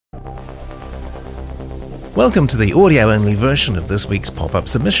Welcome to the audio-only version of this week's pop-up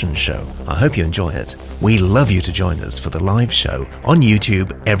submission show. I hope you enjoy it. We love you to join us for the live show on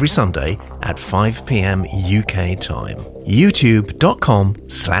YouTube every Sunday at 5 p.m. UK time.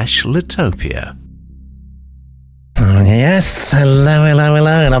 youtube.com/Litopia. Yes, hello,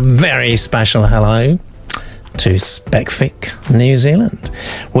 and a very special hello to Specfic New Zealand,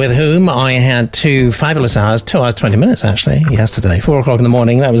 with whom I had 2 fabulous hours, 2 hours 20 minutes actually, yesterday, 4 o'clock in the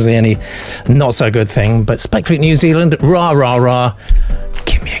morning. That was the only not so good thing, but Specfic New Zealand, rah,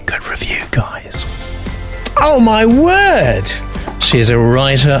 give me a good review, guys. Oh my word! She's a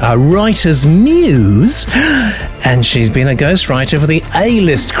writer, a writer's muse, and she's been a ghostwriter for the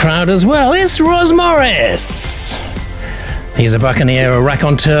A-list crowd as well. It's Roz Morris. He's a buccaneer, a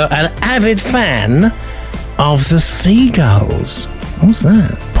raconteur, an avid fan of the Seagulls. What's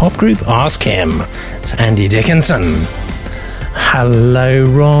that? Pop group? Ask him. It's Andy Dickinson. Hello,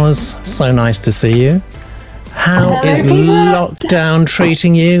 Roz. So nice to see you. How is lockdown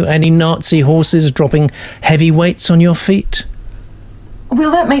treating you? Any Nazi horses dropping heavy weights on your feet?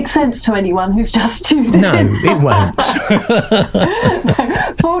 Will that make sense to anyone who's just tuned in? No, it won't.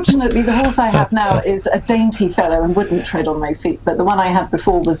 Fortunately, the horse I have now is a dainty fellow and wouldn't tread on my feet, but the one I had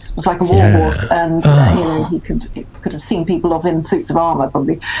before was like a war horse, and he could have seen people off in suits of armour,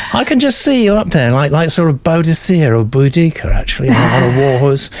 probably. I can just see you up there, like sort of Boudicca or Boudica, actually, on a war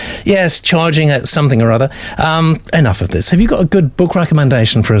horse. Yes, charging at something or other. Enough of this. Have you got a good book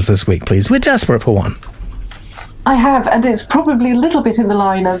recommendation for us this week, please? We're desperate for one. I have, and it's probably a little bit in the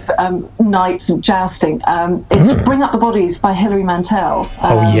line of knights and jousting. It's Bring Up the Bodies by Hilary Mantel.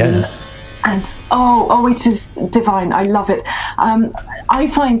 And it is divine. I love it. I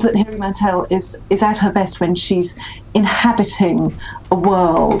find that Hilary Mantel is at her best when she's inhabiting a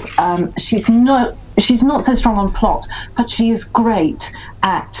world. She's not so strong on plot, but she is great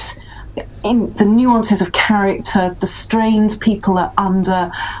at in the nuances of character, the strains people are under,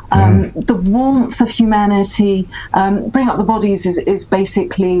 the warmth of humanity. Bring Up the Bodies is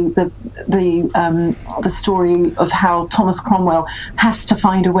basically the story of how Thomas Cromwell has to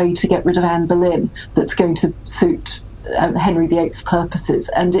find a way to get rid of Anne Boleyn that's going to suit Henry VIII's purposes,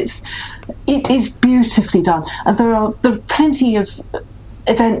 and it is beautifully done. And there are plenty of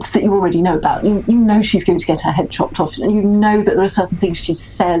events that you already know about. You know she's going to get her head chopped off. You know that there are certain things she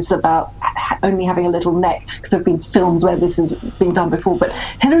says about only having a little neck, because there have been films where this has been done before. But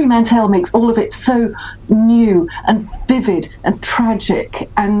Hilary Mantel makes all of it so new and vivid and tragic,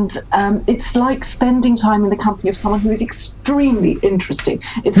 and it's like spending time in the company of someone who is extremely interesting.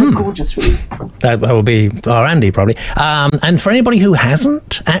 It's a gorgeous read. That will be our Andy, probably. And for anybody who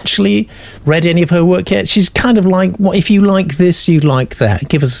hasn't actually read any of her work yet, she's kind of like, what if you like this, you like that.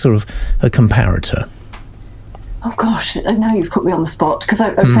 Give us a sort of a comparator. Oh gosh, now you've put me on the spot, because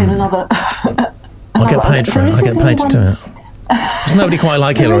I'm saying another. I'll get paid for it. I get paid to do it. There's nobody quite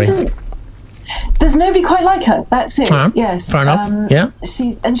like Hilary. There's nobody quite like her. That's it. Yes. Fair enough. Yeah.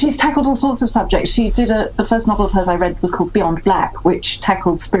 She's tackled all sorts of subjects. She did the first novel of hers I read was called Beyond Black, which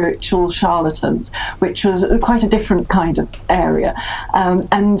tackled spiritual charlatans, which was quite a different kind of area.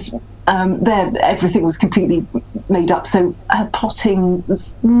 There, everything was completely made up, so her plotting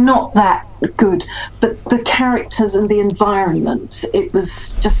was not that good, but the characters and the environment, it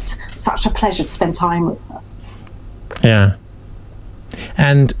was just such a pleasure to spend time with her. Yeah.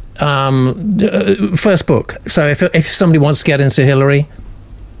 And first book. So if somebody wants to get into Hilary,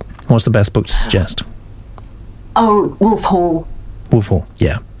 what's the best book to suggest? Oh, Wolf Hall. Wolf Hall,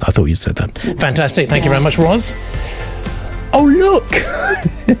 yeah. I thought you said that. Fantastic. Thank you very much, Roz. Oh, look!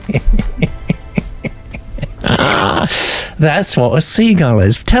 That's what a seagull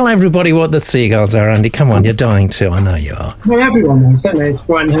is. Tell everybody what the seagulls are, Andy. Come on, you're dying to. I know you are. Well, everyone knows, don't they? It's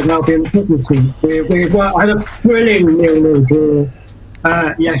Brighton Hove Albion football team. We had a brilliant 0-0 draw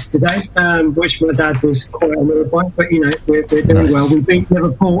yesterday, which my dad was quite annoyed by. But, we're doing well. We beat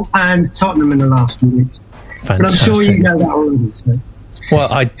Liverpool and Tottenham in the last few weeks. Fantastic. But I'm sure you know that already, so...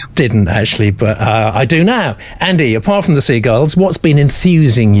 Well, I didn't actually, but I do now. Andy, apart from the seagulls, what's been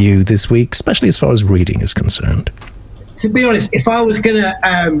enthusing you this week, especially as far as reading is concerned? To be honest, if I was going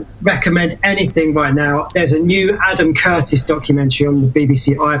to recommend anything right now, there's a new Adam Curtis documentary on the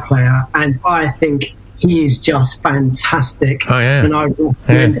BBC iPlayer, and I think he is just fantastic. Oh, yeah. And I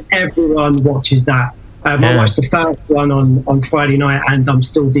recommend everyone watches that. I watched the first one on Friday night, and I'm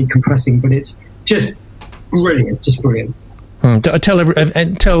still decompressing, but it's just brilliant,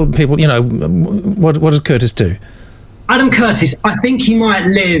 Tell people, what does Curtis do? Adam Curtis, I think he might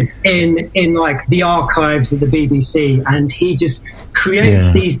live in like the archives of the BBC, and he just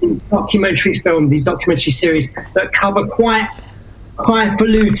creates these documentary films, these documentary series that cover quite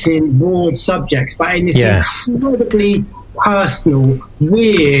highfalutin, broad subjects, but in this incredibly personal,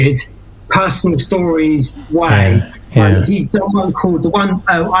 weird, personal stories way. He's done one called,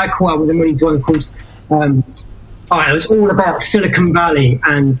 I call out with him when he's done one called, it was all about Silicon Valley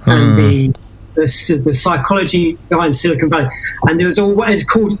and the psychology behind Silicon Valley, and it's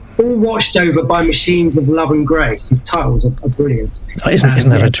called All Watched Over by Machines of Love and Grace. His titles are brilliant. Isn't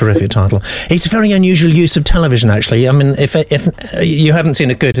that a terrific title? It's a very unusual use of television, actually. I mean, if you haven't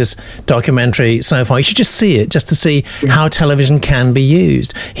seen a Curtis documentary so far, you should just see it, just to see how television can be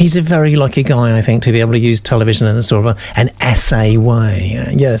used. He's a very lucky guy, I think, to be able to use television in a sort of an essay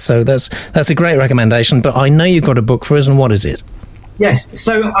way. So that's a great recommendation. But I know you've got a book for us, and what is it? Yes,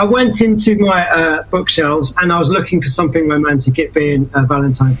 so I went into my bookshelves and I was looking for something romantic, it being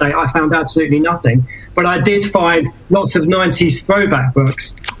Valentine's Day. I found absolutely nothing, but I did find lots of 90s throwback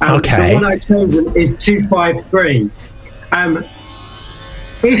books. So one I've chosen is 253.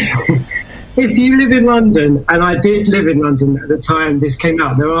 If you live in London, and I did live in London at the time this came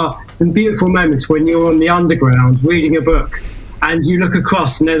out, there are some beautiful moments when you're on the Underground reading a book and you look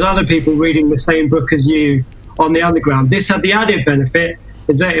across and there's other people reading the same book as you on the Underground. This had the added benefit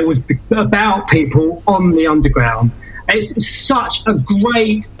is that it was about people on the Underground. It's such a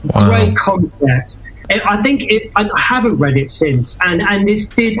great concept. I haven't read it since, and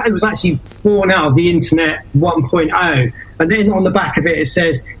it was actually born out of the Internet 1.0. And then on the back of it, it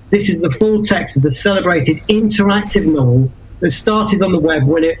says, this is the full text of the celebrated interactive novel that started on the web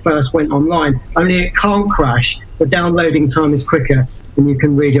when it first went online. Only it can't crash. The downloading time is quicker, and you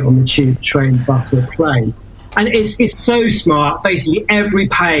can read it on the tube, train, bus, or plane. And it's so smart. Basically, every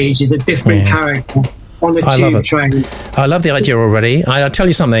page is a different character on the tube train. I love the idea already. I'll tell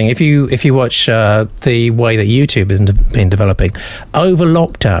you something. If you watch the way that YouTube has been developing, over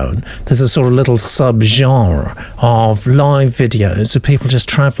lockdown, there's a sort of little sub-genre of live videos of people just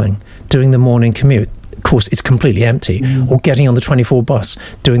travelling, doing the morning commute. Of course, it's completely empty, or getting on the 24 bus,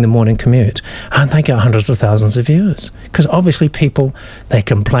 doing the morning commute. And they get hundreds of thousands of views. Because obviously people, they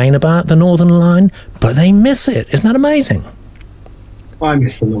complain about the Northern Line, but they miss it. Isn't that amazing? I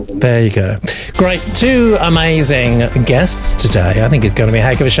miss the Northern Line. There you go. Great. Two amazing guests today. I think it's going to be a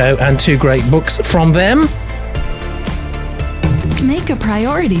heck of a show, and two great books from them. Make a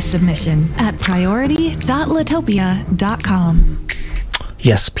priority submission at priority.litopia.com.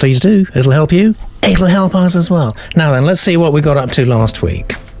 Yes, please do. It'll help you. It'll help us as well. Now then, let's see what we got up to last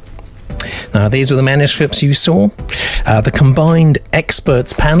week. Now, these were the manuscripts you saw. The combined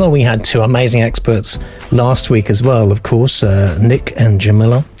experts panel. We had two amazing experts last week as well, of course, Nick and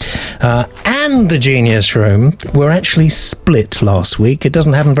Jamila. And the Genius Room were actually split last week. It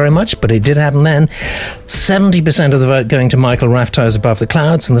doesn't happen very much, but it did happen then. 70% of the vote going to Michael Raftow's Above the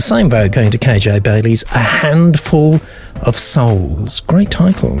Clouds, and the same vote going to KJ Bailey's A Handful of Souls. Great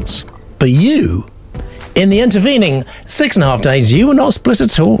titles. But you, in the intervening 6.5 days, you were not split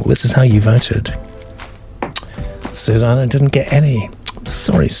at all. This is how you voted. Susanna didn't get any.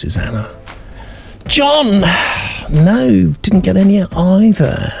 Sorry, Susanna. John, no, didn't get any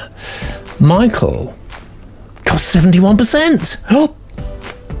either. Michael got 71%. Oh.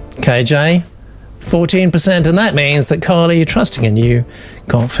 KJ, 14%, and that means that Carly, trusting in you,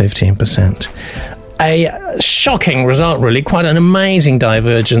 got 15%. A shocking result, really. Quite an amazing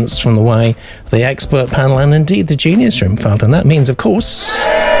divergence from the way the expert panel and indeed the Genius Room felt. And that means, of course, it's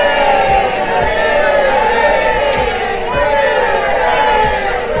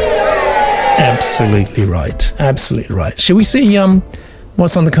absolutely right. Absolutely right. Shall we see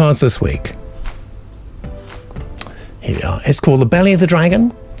what's on the cards this week? Here we are. It's called The Belly of the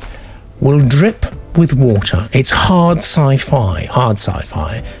Dragon. Will drip with water. It's hard sci-fi,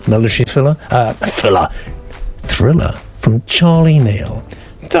 military thriller from Charlie Neal.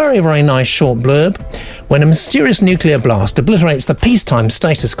 Very, very nice short blurb. When a mysterious nuclear blast obliterates the peacetime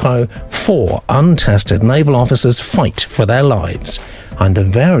status quo, 4 untested naval officers fight for their lives under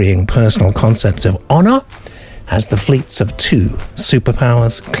varying personal concepts of honour as the fleets of 2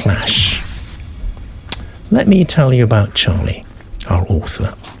 superpowers clash. Let me tell you about Charlie, our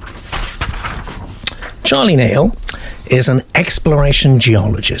author. Charlie Neal is an exploration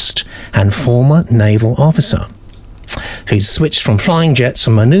geologist and former naval officer who's switched from flying jets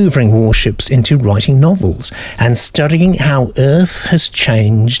and manoeuvring warships into writing novels and studying how Earth has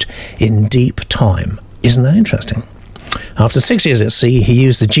changed in deep time. Isn't that interesting? After 6 years at sea, he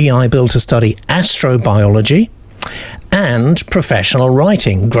used the GI Bill to study astrobiology and professional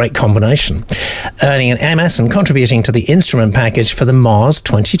writing. Great combination. Earning an MS and contributing to the instrument package for the Mars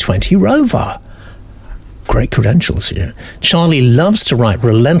 2020 rover. Great credentials here. Charlie loves to write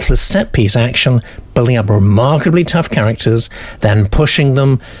relentless set-piece action, building up remarkably tough characters, then pushing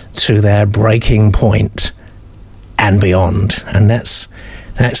them to their breaking point and beyond. And that's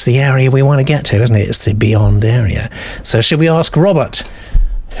the area we want to get to, isn't it? It's the beyond area. So should we ask Robert,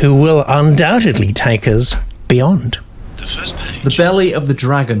 who will undoubtedly take us beyond? The first page. The Belly of the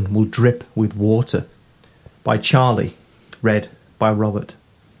Dragon Will Drip with Water, by Charlie, read by Robert.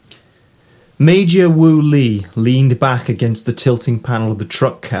 Major Wu Lee leaned back against the tilting panel of the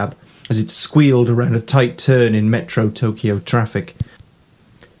truck cab as it squealed around a tight turn in Metro Tokyo traffic.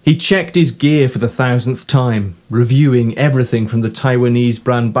 He checked his gear for the 1,000th time, reviewing everything from the Taiwanese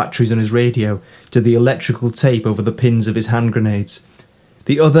brand batteries on his radio to the electrical tape over the pins of his hand grenades.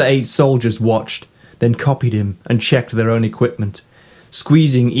 The other 8 soldiers watched, then copied him and checked their own equipment,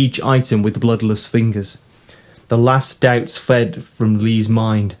 squeezing each item with bloodless fingers. The last doubts fled from Lee's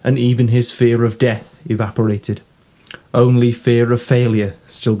mind, and even his fear of death evaporated. Only fear of failure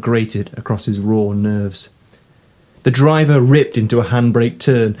still grated across his raw nerves. The driver ripped into a handbrake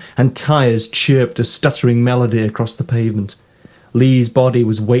turn, and tyres chirped a stuttering melody across the pavement. Lee's body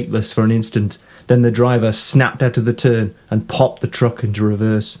was weightless for an instant, then the driver snapped out of the turn and popped the truck into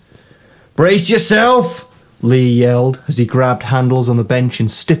reverse. "Brace yourself!" Lee yelled as he grabbed handles on the bench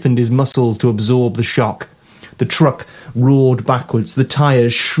and stiffened his muscles to absorb the shock. The truck roared backwards, the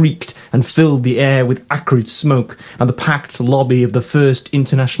tyres shrieked and filled the air with acrid smoke, and the packed lobby of the First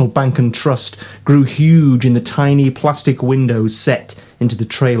International Bank and Trust grew huge in the tiny plastic windows set into the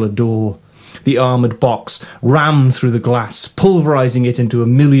trailer door. The armoured box rammed through the glass, pulverising it into a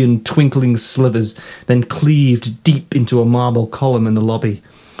million twinkling slivers, then cleaved deep into a marble column in the lobby.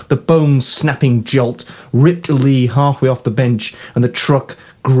 The bone-snapping jolt ripped Lee halfway off the bench, and the truck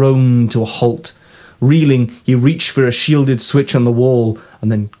groaned to a halt. Reeling, he reached for a shielded switch on the wall,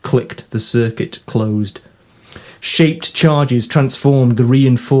 and then clicked. The circuit closed. Shaped charges transformed the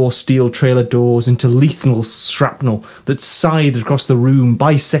reinforced steel trailer doors into lethal shrapnel that scythed across the room,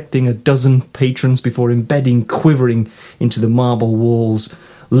 bisecting a dozen patrons before embedding quivering into the marble walls.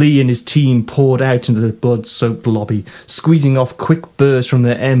 Lee and his team poured out into the blood-soaked lobby, squeezing off quick bursts from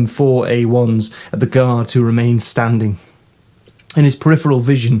their M4A1s at the guards who remained standing. In his peripheral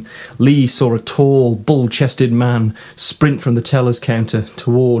vision, Lee saw a tall, bull-chested man sprint from the teller's counter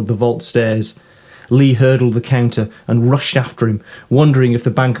toward the vault stairs. Lee hurdled the counter and rushed after him, wondering if the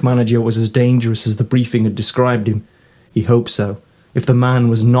bank manager was as dangerous as the briefing had described him. He hoped so. If the man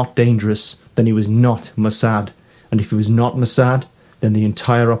was not dangerous, then he was not Mossad. And if he was not Mossad, then the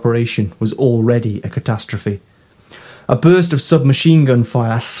entire operation was already a catastrophe. A burst of submachine gun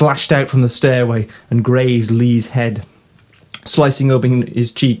fire slashed out from the stairway and grazed Lee's head, slicing open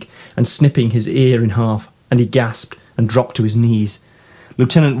his cheek and snipping his ear in half, and he gasped and dropped to his knees.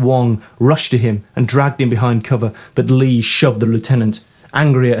 Lieutenant Wong rushed to him and dragged him behind cover, but Lee shoved the lieutenant,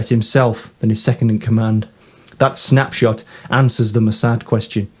 angrier at himself than his second-in-command. That snapshot answers the Mossad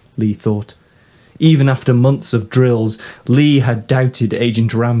question, Lee thought. Even after months of drills, Lee had doubted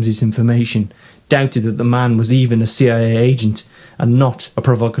Agent Ramsey's information, doubted that the man was even a CIA agent, and not a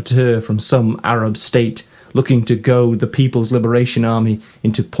provocateur from some Arab state, looking to goad the People's Liberation Army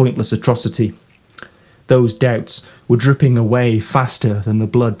into pointless atrocity. Those doubts were dripping away faster than the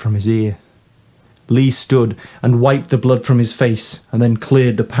blood from his ear. Lee stood and wiped the blood from his face, and then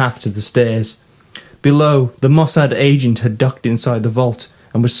cleared the path to the stairs. Below, the Mossad agent had ducked inside the vault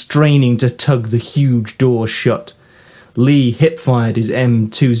and was straining to tug the huge door shut. Lee hip-fired his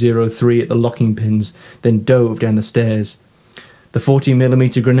M203 at the locking pins, then dove down the stairs. The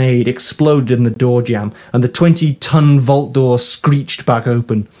 40mm grenade exploded in the door jamb, and the 20-ton vault door screeched back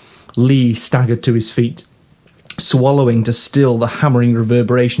open. Lee staggered to his feet, swallowing to still the hammering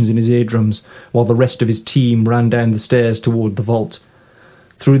reverberations in his eardrums, while the rest of his team ran down the stairs toward the vault.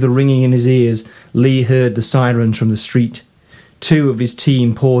 Through the ringing in his ears, Lee heard the sirens from the street. 2 of his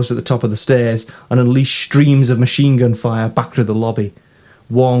team paused at the top of the stairs and unleashed streams of machine gun fire back to the lobby.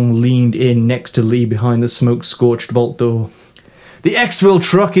 Wong leaned in next to Lee behind the smoke-scorched vault door. "The exfil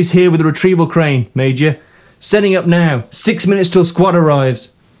truck is here with a retrieval crane, Major. Setting up now. 6 minutes till squad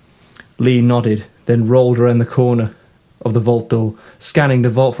arrives." Lee nodded, then rolled around the corner of the vault door, scanning the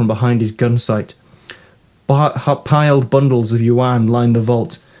vault from behind his gun sight. Piled bundles of yuan lined the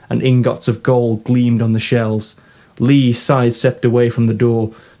vault, and ingots of gold gleamed on the shelves. Lee sidestepped away from the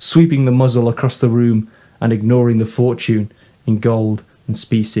door, sweeping the muzzle across the room and ignoring the fortune in gold and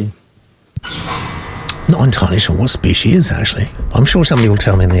specie. Not entirely sure what specie is, actually. I'm sure somebody will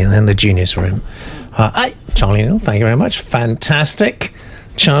tell me in the genius room. Hey, Charlie Neal, thank you very much. Fantastic.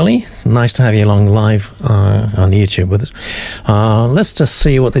 Charlie, nice to have you along live on YouTube with us. Let's just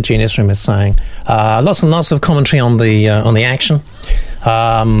see what the genius room is saying. Lots and lots of commentary on the action.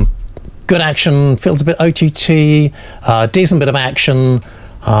 good action, feels a bit OTT, decent bit of action,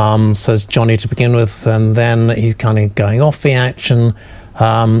 says Johnny to begin with, and then he's kind of going off the action.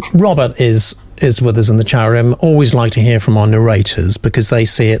 Robert is with us in the chat room. Always like to hear from our narrators because they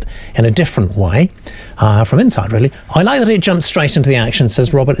see it in a different way, from inside, really. I like that it jumps straight into the action,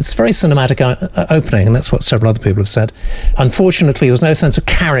 says Robert. It's a very cinematic opening, and that's what several other people have said. Unfortunately, there was no sense of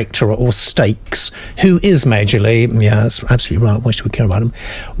character or stakes. Who is Major Lee? Yeah, that's absolutely right. Why should we care about him?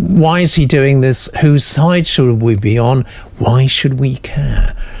 Why is he doing this? Whose side should we be on? Why should we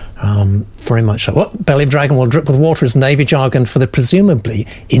care? Very much so. What? Belly of Dragon will drip with water is Navy jargon for the presumably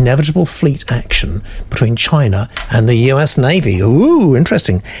inevitable fleet action between China and the US Navy. Ooh,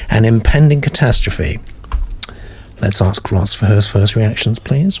 interesting. An impending catastrophe. Let's ask Ross for her first reactions,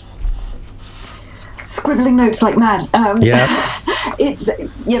 please. Scribbling notes like mad. Yeah.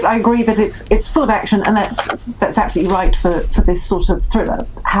 I agree that it's full of action, and that's absolutely right for this sort of thriller.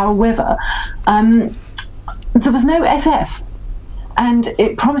 However, there was no SF. And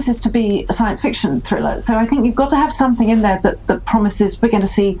it promises to be a science fiction thriller. So I think you've got to have something in there that promises we're going to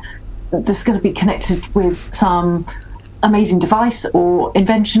see this going to be connected with some amazing device or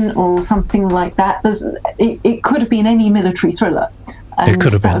invention or something like that. It could have been any military thriller. It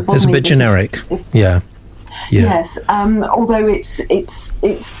could have been. It's a bit generic. Yeah. Yes, although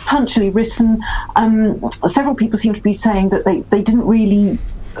it's punctually written. Several people seem to be saying that they didn't really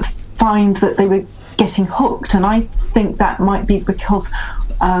find that they were getting hooked, and I think that might be because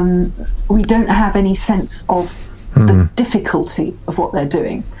we don't have any sense of the difficulty of what they're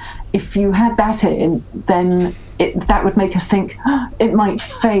doing. If you had that in, then that would make us think it might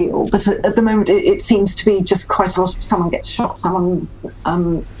fail, but at the moment it seems to be just quite a lot of someone gets shot, someone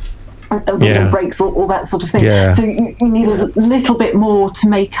a window breaks, all that sort of thing. So you need a little bit more to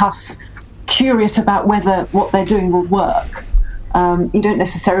make us curious about whether what they're doing will work. You don't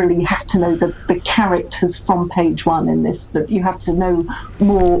necessarily have to know the characters from page one in this, but you have to know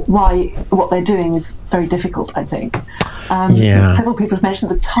more why what they're doing is very difficult, I think. Several people have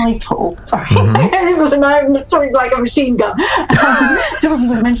mentioned the title. Sorry, I'm talking like a machine gun. Several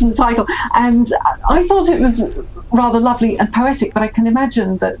people have mentioned the title, and I thought it was rather lovely and poetic, but I can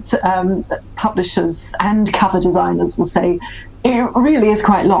imagine that publishers and cover designers will say it really is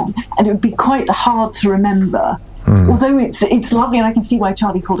quite long, and it would be quite hard to remember. Although it's lovely, and I can see why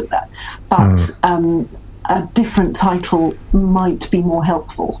Charlie called it that, but a different title might be more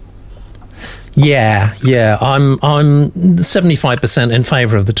helpful. Yeah, I'm 75% in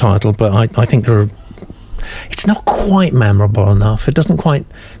favour of the title, but I think it's not quite memorable enough. It doesn't quite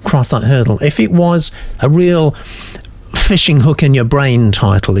cross that hurdle. If it was a real fishing hook in your brain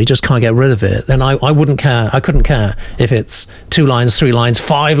title, you just can't get rid of it, then I wouldn't care. I couldn't care if it's 2 lines, 3 lines,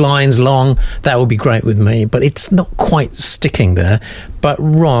 5 lines long. That would be great with me, but it's not quite sticking there. But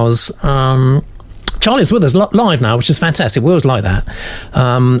Roz, Charlie's with us live now, which is fantastic. We always like that.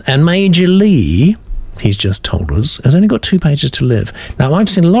 And Major Lee, he's just told us, has only got 2 pages to live. Now, I've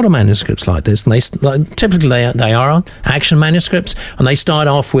seen a lot of manuscripts like this, and typically they are action manuscripts, and they start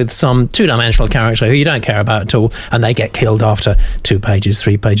off with some 2-dimensional character who you don't care about at all, and they get killed after 2 pages,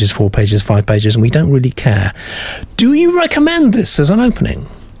 3 pages, 4 pages, 5 pages, and we don't really care. Do you recommend this as an opening?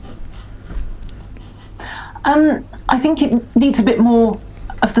 I think it needs a bit more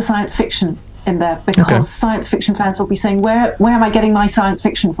of the science fiction in there, because science fiction fans will be saying, where am I getting my science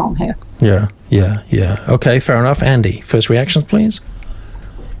fiction from here? Yeah. Okay, fair enough. Andy, first reactions, please.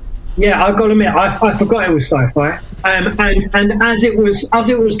 Yeah, I've got to admit, I forgot it was sci-fi, and as it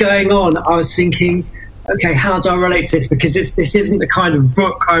was going on, I was thinking, okay, how do I relate to this? Because this isn't the kind of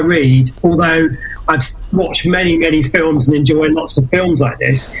book I read, although I've watched many films and enjoy lots of films like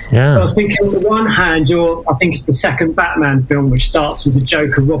this. Yeah. So I was thinking, on the one hand, I think it's the second Batman film, which starts with the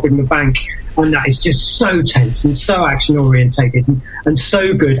Joker robbing the bank, and that is just so tense and so action orientated and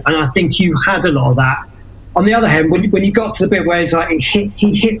so good. And I think you had a lot of that. On the other hand, when you got to the bit where it's like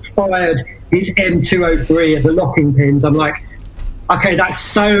he fired his M203 at the locking pins, I'm like, okay, that's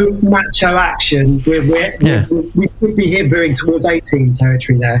so macho action. We could be here veering towards 18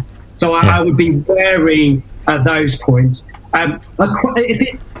 territory there. So I would be wary at those points. I'm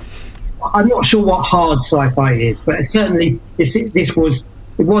not sure what hard sci-fi is, but certainly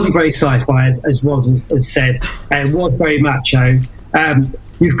it wasn't very sci-fi, as Roz has said, and it was very macho.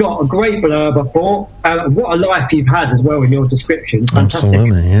 You've got a great blurb, I thought. What a life you've had as well in your description. Fantastic.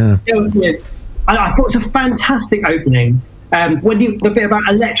 Absolutely, yeah. I thought it was a fantastic opening. The bit about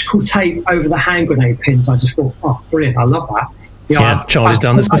electrical tape over the hand grenade pins, I just thought, oh, brilliant, I love that. Charlie's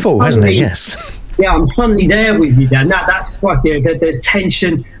done this before, hasn't he? Yes. Yeah, I'm suddenly there with you there. That's quite good. There's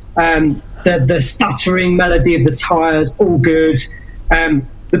tension, the stuttering melody of the tyres, all good.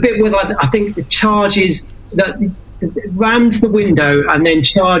 the bit where I think the charges that rammed the window and then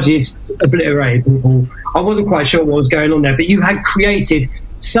charges obliterated people. I wasn't quite sure what was going on there, but you had created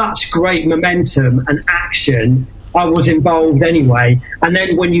such great momentum and action. I was involved anyway. And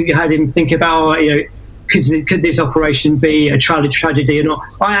then when you had him think about, could this operation be a tragedy or not?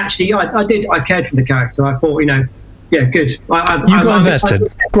 I cared for the character. I thought, yeah, good. You got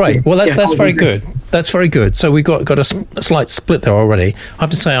invested. Great. Well, that's very good. That's very good. So we got a slight split there already. I have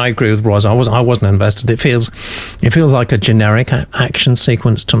to say I agree with Roz. I wasn't invested. It feels like a generic action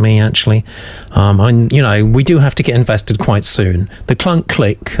sequence to me, actually. We do have to get invested quite soon. The clunk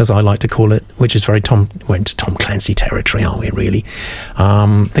click, as I like to call it, which is very went to Tom Clancy territory, aren't we, really?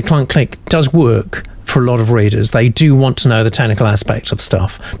 The clunk click does work for a lot of readers. They do want to know the technical aspect of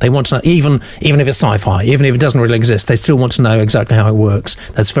stuff. They want to know, even if it's sci-fi, even if it doesn't really exist, they still want to know exactly how it works.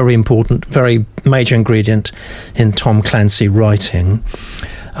 That's very important, very major ingredient in Tom Clancy writing.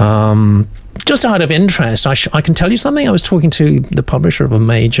 Just out of interest, I can tell you something. I was talking to the publisher of a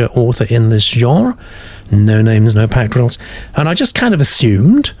major author in this genre, no names, no pack drills, and I just kind of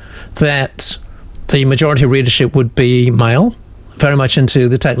assumed that the majority of readership would be male, very much into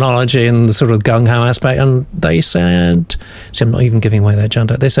the technology and the sort of gung-ho aspect, and they said, see, I'm not even giving away their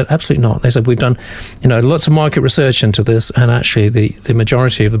gender, they said absolutely not. They said we've done lots of market research into this, and actually the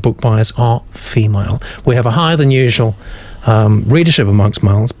majority of the book buyers are female. We have a higher than usual readership amongst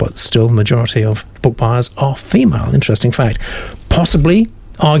males, but still the majority of book buyers are female. Interesting fact. Possibly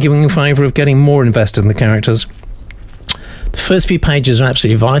arguing in favour of getting more invested in the characters. The first few pages are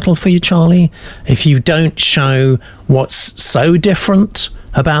absolutely vital for you, Charlie. If you don't show what's so different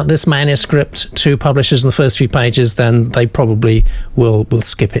about this manuscript to publishers in the first few pages, then they probably will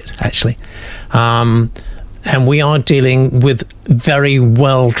skip it, actually. And we are dealing with very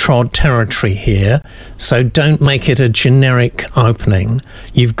well-trod territory here, so don't make it a generic opening.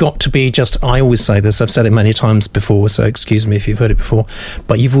 You've got to be I always say this, I've said it many times before, so excuse me if you've heard it before,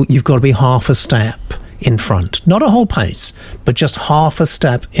 but you've got to be half a step in front, not a whole pace, but just half a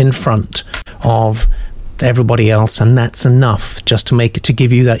step in front of everybody else, and that's enough just to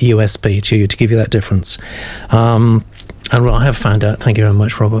give you that USP to give you that difference. And I have found out, thank you very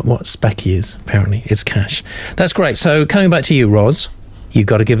much, Robert, what Specky is. Apparently it's cash. That's great. So coming back to you, Roz, you've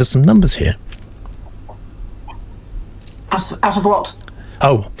got to give us some numbers here. Out of what?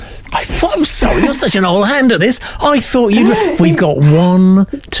 Oh, I'm sorry, you're such an old hand at this. I thought we've got 1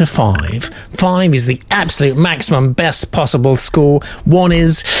 to 5. 5 is the absolute maximum, best possible score. 1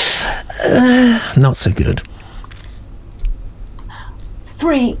 is not so good.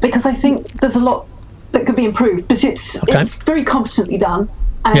 3, because I think there's a lot that could be improved, but it's very competently done.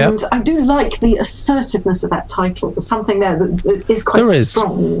 And I do like the assertiveness of that title. There's something there that is quite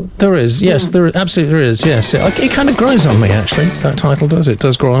strong. There is, yes. There absolutely is, yes. It kind of grows on me, actually. That title does. It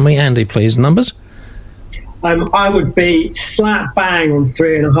does grow on me. Andy, please, numbers? I would be slap bang on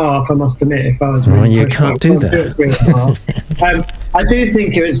 3.5, I must admit, if I was really you can't do that. I do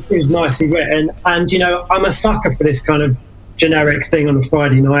think it was nicely written. And, I'm a sucker for this kind of generic thing on a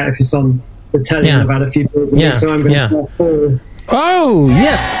Friday night if it's on the telly. I've had a few people, so I'm going to start 4. Oh,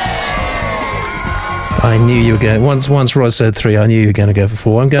 yes! I knew you were going... Once Roz said 3, I knew you were going to go for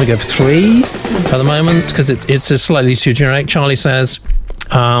 4. I'm going to go for 3 at the moment, because it's a slightly too generic. Charlie says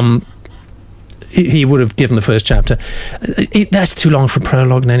he would have given the first chapter. That's too long for a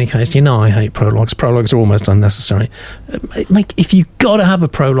prologue in any case. I hate prologues. Prologues are almost unnecessary. If you've got to have a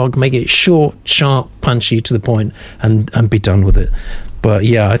prologue, make it short, sharp, punchy, to the point, and be done with it. But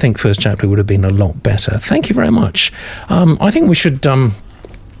yeah, I think first chapter would have been a lot better. Thank you very much. I think we should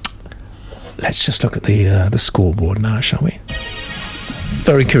let's just look at the scoreboard now, shall we?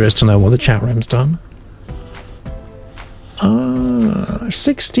 Very curious to know what the chat room's done.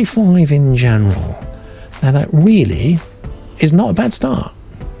 65 in general. Now that really is not a bad start.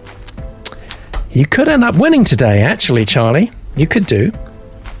 You could end up winning today, actually, Charlie. You could do.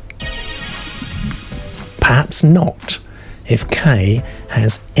 Perhaps not, if Kay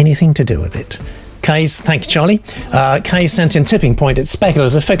has anything to do with it. Thank you, Charlie. Kay sent in tipping point. It's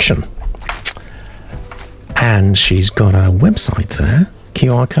speculative fiction. And she's got a website there,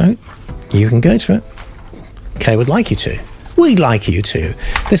 QR code. You can go to it. Kay would like you to. We'd like you to.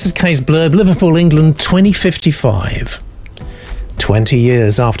 This is Kay's blurb, Liverpool, England, 2055. 20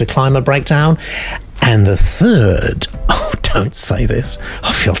 years after climate breakdown, and the third, don't say this,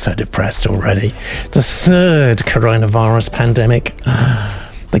 I feel so depressed already, the third coronavirus pandemic.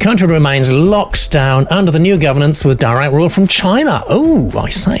 The country remains locked down under the new governance with direct rule from China. Oh, I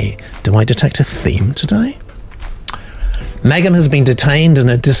say, do I detect a theme today? Meghan has been detained in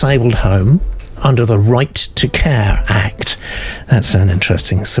a disabled home. under the Right to Care Act. That's an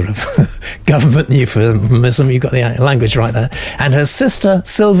interesting sort of government euphemism. You got the language right there. And her sister,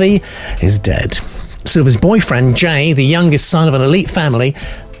 Sylvie, is dead. Sylvie's boyfriend, Jay, the youngest son of an elite family,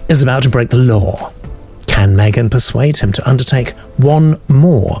 is about to break the law. Can Meghan persuade him to undertake one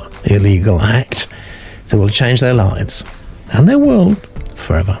more illegal act that will change their lives and their world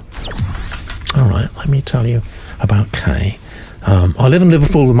forever? All right, let me tell you about Kay. I live in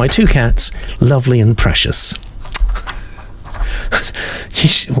Liverpool with my 2 cats, Lovely and Precious.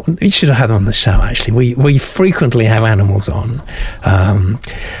 You should have had them on the show, actually. We frequently have animals on.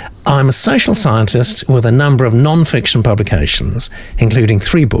 I'm a social scientist with a number of non-fiction publications, including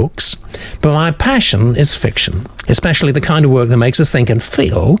 3 books, but my passion is fiction, especially the kind of work that makes us think and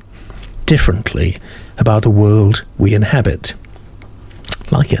feel differently about the world we inhabit.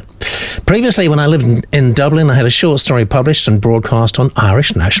 Like it. Previously, when I lived in Dublin, I had a short story published and broadcast on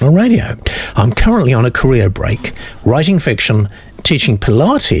Irish National Radio. I'm currently on a career break, writing fiction, teaching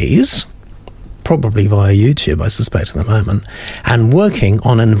Pilates, probably via YouTube, I suspect at the moment, and working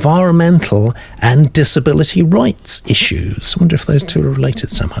on environmental and disability rights issues. I wonder if those two are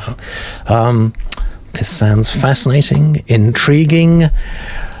related somehow. This sounds fascinating, intriguing,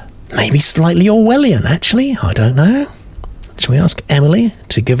 maybe slightly Orwellian, actually. I don't know. Shall we ask Emily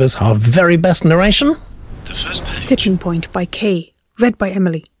to give us our very best narration? The first page. Tipping Point by Kay, read by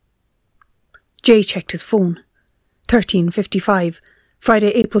Emily. Jay checked his phone. 13:55, Friday,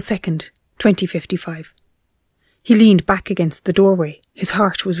 April 2nd, 2055. He leaned back against the doorway. His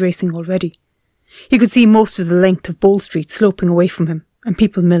heart was racing already. He could see most of the length of Bowl Street sloping away from him, and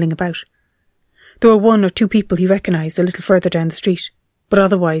people milling about. There were 1 or 2 people he recognised a little further down the street, but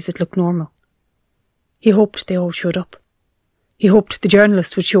otherwise it looked normal. He hoped they all showed up. He hoped the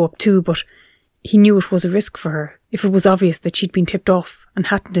journalist would show up too, but he knew it was a risk for her if it was obvious that she'd been tipped off and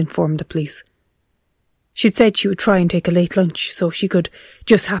hadn't informed the police. She'd said she would try and take a late lunch so she could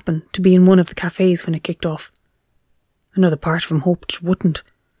just happen to be in one of the cafes when it kicked off. Another part of him hoped it wouldn't.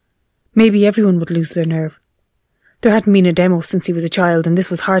 Maybe everyone would lose their nerve. There hadn't been a demo since he was a child, and this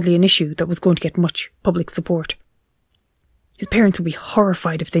was hardly an issue that was going to get much public support. His parents would be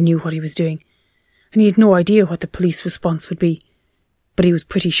horrified if they knew what he was doing, and he had no idea what the police response would be, but he was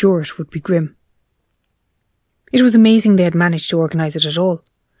pretty sure it would be grim. It was amazing they had managed to organise it at all.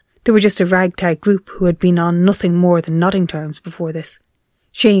 They were just a ragtag group who had been on nothing more than nodding terms before this,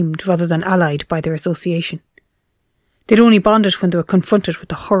 shamed rather than allied by their association. They'd only bonded when they were confronted with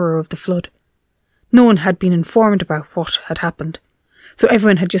the horror of the flood. No one had been informed about what had happened, so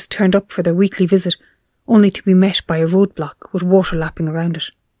everyone had just turned up for their weekly visit, only to be met by a roadblock with water lapping around it.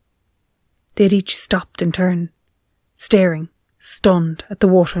 They had each stopped in turn, staring, stunned at the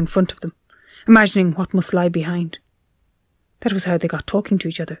water in front of them, imagining what must lie behind. That was how they got talking to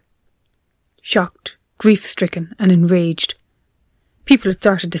each other. Shocked, grief-stricken and enraged. People had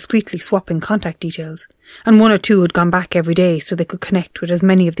started discreetly swapping contact details, and 1 or 2 had gone back every day so they could connect with as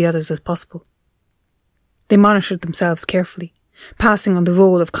many of the others as possible. They monitored themselves carefully, passing on the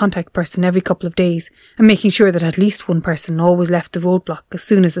role of contact person every couple of days and making sure that at least 1 person always left the roadblock as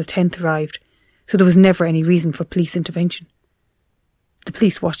soon as the 10th arrived, so there was never any reason for police intervention. The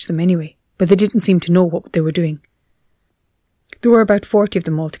police watched them anyway, but they didn't seem to know what they were doing. There were about 40 of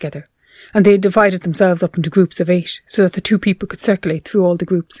them altogether, and they had divided themselves up into groups of 8 so that the 2 people could circulate through all the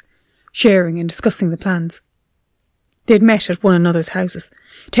groups, sharing and discussing the plans. They had met at one another's houses.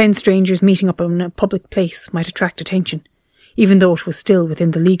 10 strangers meeting up in a public place might attract attention, even though it was still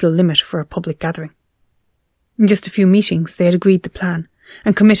within the legal limit for a public gathering. In just a few meetings they had agreed the plan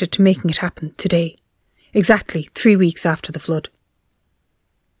and committed to making it happen today, exactly 3 weeks after the flood.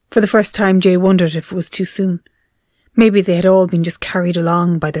 For the first time Jay wondered if it was too soon. Maybe they had all been just carried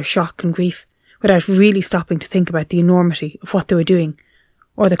along by their shock and grief without really stopping to think about the enormity of what they were doing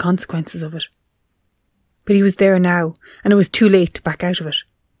or the consequences of it. But he was there now, and it was too late to back out of it.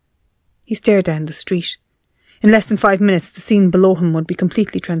 He stared down the street. In less than 5 minutes the scene below him would be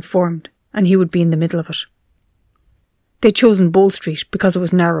completely transformed, and he would be in the middle of it. They'd chosen Bowl Street because it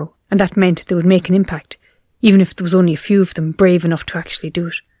was narrow, and that meant they would make an impact, even if there was only a few of them brave enough to actually do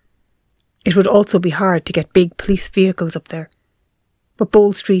it. It would also be hard to get big police vehicles up there. But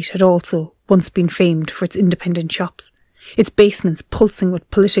Bowl Street had also once been famed for its independent shops, its basements pulsing with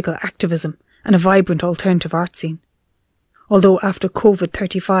political activism and a vibrant alternative art scene. Although after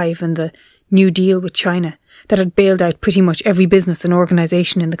COVID-35 and the New Deal with China that had bailed out pretty much every business and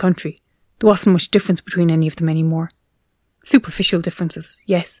organisation in the country, there wasn't much difference between any of them anymore. Superficial differences,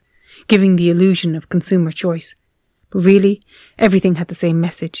 yes, giving the illusion of consumer choice. But really, everything had the same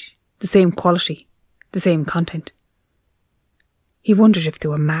message, the same quality, the same content. He wondered if they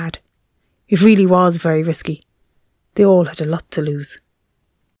were mad, It really was very risky. They all had a lot to lose.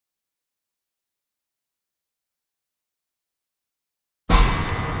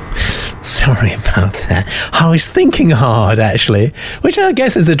 Sorry about that. I was thinking hard, actually, which I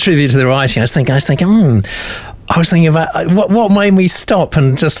guess is a tribute to the writing. I was thinking about what made me stop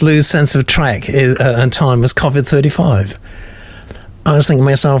and just lose sense of track and time was COVID-35. I was thinking to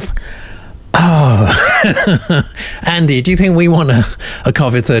myself, Andy, do you think we want a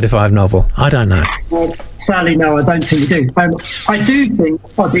COVID-35 novel? I don't know. Sadly, no, I don't think we do. I do think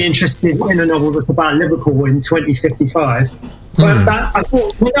I'd be interested in a novel that's about Liverpool in 2055. But I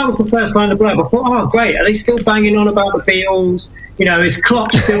thought, when that was the first line of blurb, I thought, oh, great, are they still banging on about the Beatles? Is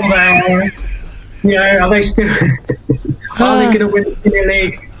Klopp still there? Are they still... are they going to win the Premier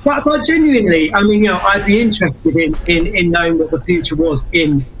League? But genuinely, I'd be interested in knowing what the future was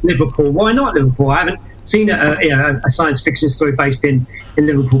in Liverpool. Why not Liverpool? I haven't seen a science fiction story based in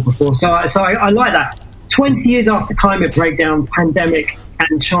Liverpool before. So I like that. 20 years after climate breakdown, pandemic,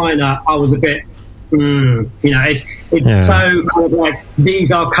 and China, I was a bit... it's so kind of like,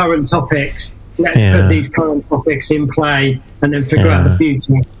 these are current topics. Let's put these current topics in play and then figure out the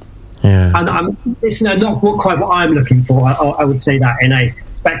future. Yeah. And it's not quite what I'm looking for. I would say that in a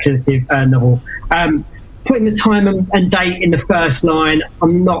speculative novel. Putting the time and date in the first line,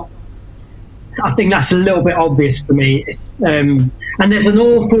 I think that's a little bit obvious for me. And there's an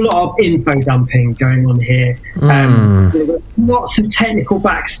awful lot of info dumping going on here. Lots of technical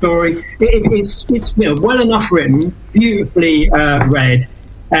backstory. It's well enough written, beautifully read.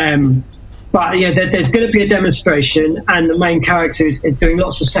 But there's going to be a demonstration, and the main character is doing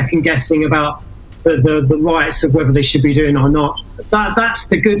lots of second guessing about the rights of whether they should be doing it or not. That's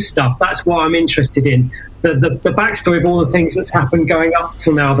the good stuff. That's what I'm interested in. The backstory of all the things that's happened going up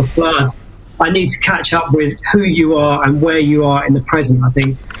till now, the flood. I need to catch up with who you are and where you are in the present, I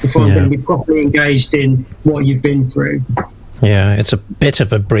think, before I'm going to be properly engaged in what you've been through. Yeah, it's a bit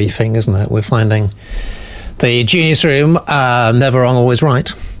of a briefing, isn't it? We're finding the Genius Room, never wrong, always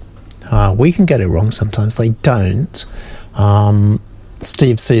right. We can get it wrong sometimes. They don't.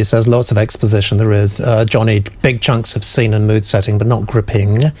 Steve C says lots of exposition. There is. Johnny, big chunks of scene and mood setting, but not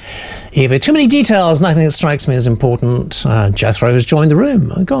gripping. Eva, too many details. Nothing that strikes me as important. Jethro has joined the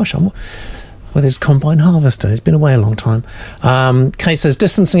room. Oh gosh, I'm with his combine harvester. He's been away a long time. Kate says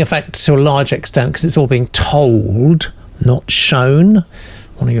distancing effect to a large extent because it's all being told, not shown.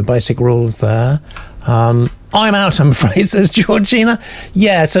 One of your basic rules there. I'm out, I'm afraid, says Georgina.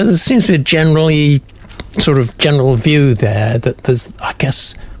 Yeah, so there seems to be a general view there that there's, I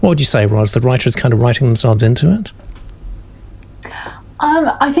guess, what would you say, Roz? The writer is kind of writing themselves into it?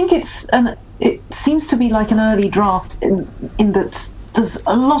 I think it seems to be like an early draft in that there's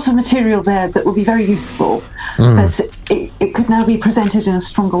a lot of material there that will be very useful, but it could now be presented in a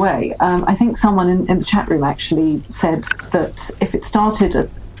stronger way. I think someone in the chat room actually said that if it started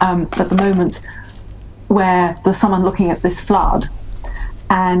at the moment where there's someone looking at this flood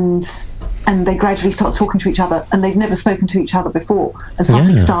and they gradually start talking to each other and they've never spoken to each other before and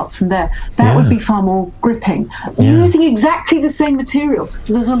something starts from there, that would be far more gripping. Using exactly the same material.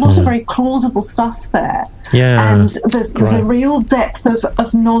 So there's a lot of very plausible stuff there. And there's a real depth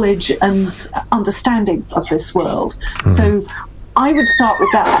of knowledge and understanding of this world. So I would start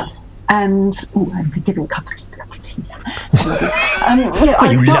with that. And I'm giving a cup of tea.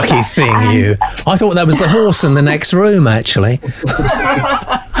 You lucky thing, you. I thought that was the horse in the next room, actually.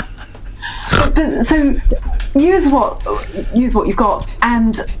 So use what you've got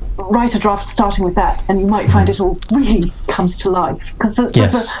and write a draft starting with that, and you might find it all really comes to life because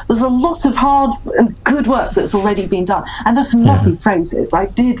there's a lot of hard and good work that's already been done, and there's some lovely phrases. I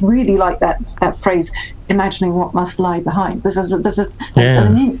did really like that phrase, imagining what must lie behind. There's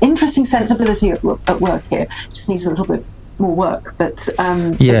an interesting sensibility at work here. It just needs a little bit more work, but it's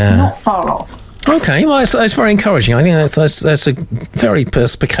not far off. Okay, well, that's very encouraging. I think that's a very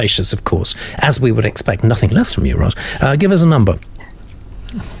perspicacious, of course, as we would expect. Nothing less from you, Roz. Give us a number.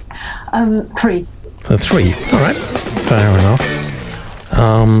 3. 3. All right, fair enough.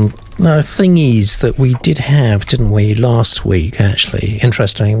 Now, the thing is that we did have, didn't we, last week, actually,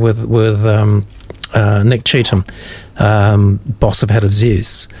 interesting, with Nick Cheetham, boss of Head of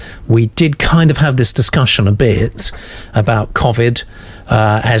Zeus. We did kind of have this discussion a bit about COVID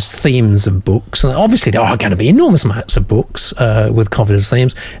as themes of books. And obviously there are going to be enormous amounts of books with COVID as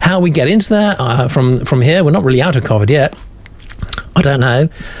themes. How we get into that from here, we're not really out of COVID yet. I don't know.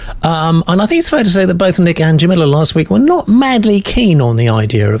 And I think it's fair to say that both Nick and Jamila last week were not madly keen on the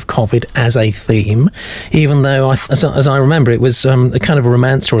idea of COVID as a theme, even though, as I remember, it was a kind of a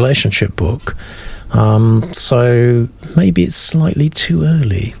romance relationship book. So maybe it's slightly too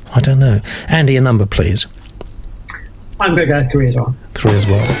early. I don't know. Andy, a number, please. I'm going to go 3 as well. 3 as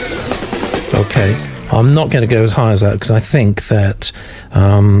well. Okay. I'm not going to go as high as that because I think that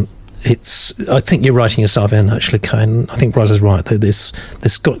I think you're writing yourself in, actually, Kane. I think Bros is right. It's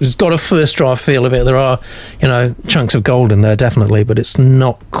got a first draft feel of it. There are, chunks of gold in there, definitely, but it's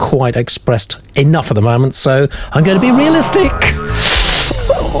not quite expressed enough at the moment, so I'm going to be realistic.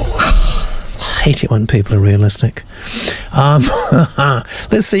 I hate it when people are realistic.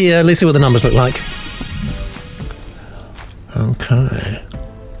 Let's see what the numbers look like. Okay.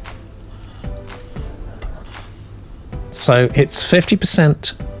 So it's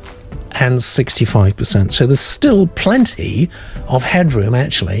 50% and 65%. So there's still plenty of headroom,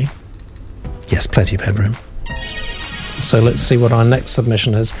 actually. Yes, plenty of headroom. So let's see what our next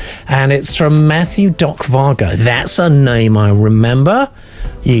submission is. And it's from Matthew Doc Varga. That's a name I remember.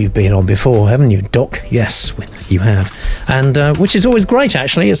 You've been on before, haven't you, Doc? Yes, you have. And which is always great,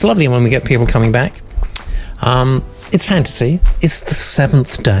 actually. It's lovely when we get people coming back. It's fantasy. It's the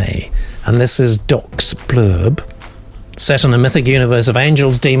 7th day. And this is Doc's blurb. Set in a mythic universe of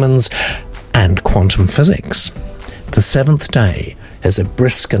angels, demons, and quantum physics. The 7th day is a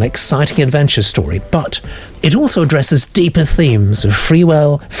brisk and exciting adventure story, but it also addresses deeper themes of free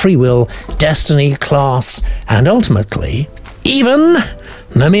will, destiny, class, and ultimately, even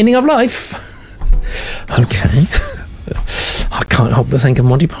the meaning of life. Okay. I can't help but think of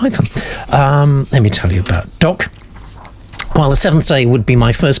Monty Python. Let me tell you about Doc. While the 7th day would be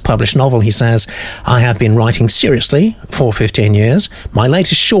my first published novel, he says, I have been writing seriously for 15 years. My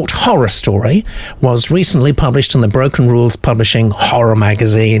latest short horror story was recently published in the Broken Rules Publishing Horror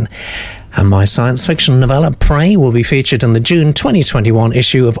Magazine. And my science fiction novella, Prey, will be featured in the June 2021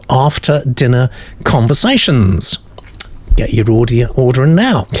 issue of After Dinner Conversations. Get your order in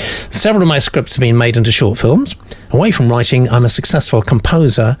now. Several of my scripts have been made into short films. Away from writing, I'm a successful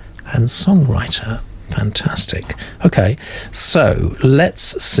composer and songwriter. Fantastic. Okay, so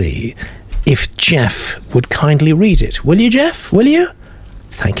let's see if Jeff would kindly read it. Will you, Jeff? Will you?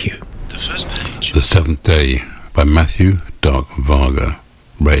 Thank you. The first page. The 7th Day by Matthew Doc Varga.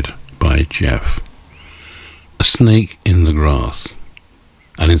 Read by Jeff. A snake in the grass.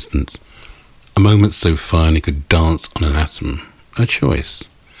 An instant. A moment so fine it could dance on an atom. A choice.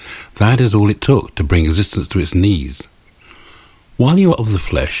 That is all it took to bring existence to its knees. While you are of the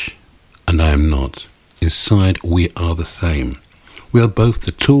flesh, and I am not, inside we are the same. We are both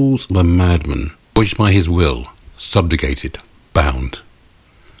the tools of a madman, which by his will, subjugated, bound.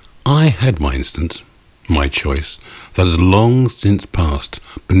 I had my instant, my choice, that has long since passed,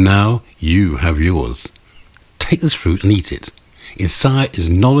 but now you have yours. Take this fruit and eat it. Inside is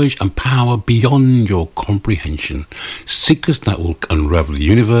knowledge and power beyond your comprehension, secrets that will unravel the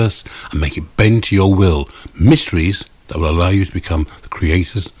universe and make it bend to your will, mysteries that will allow you to become the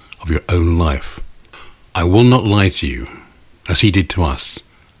creators of your own life. I will not lie to you, as he did to us.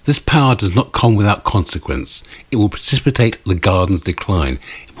 This power does not come without consequence. It will precipitate the garden's decline.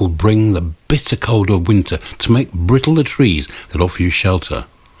 It will bring the bitter cold of winter to make brittle the trees that offer you shelter.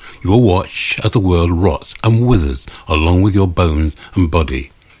 You will watch as the world rots and withers along with your bones and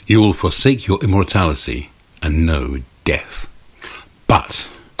body. You will forsake your immortality and know death. But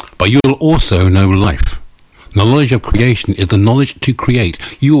you will also know life. Knowledge of creation is the knowledge to create.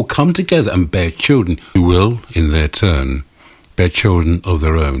 You will come together and bear children who will, in their turn, bear children of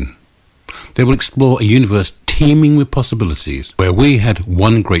their own. They will explore a universe teeming with possibilities. Where we had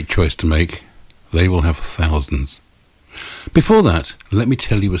one great choice to make, they will have thousands. Before that, let me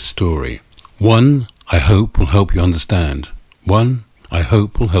tell you a story. One I hope will help you understand. One I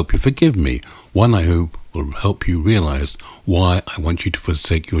hope will help you forgive me. One I hope will help you realize why I want you to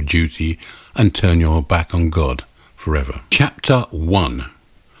forsake your duty and turn your back on God forever. Chapter 1.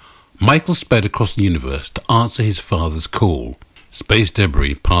 Michael sped across the universe to answer his father's call. Space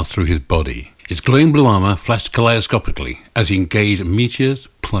debris passed through his body. His glowing blue armor flashed kaleidoscopically as he engaged meteors,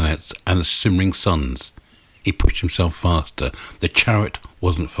 planets, and the simmering suns. He pushed himself faster. The chariot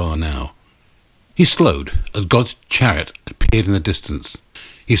wasn't far now. He slowed as God's chariot appeared in the distance.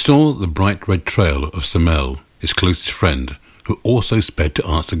 He saw the bright red trail of Samel, his closest friend, who also sped to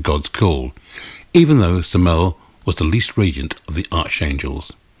answer God's call, even though Samel was the least radiant of the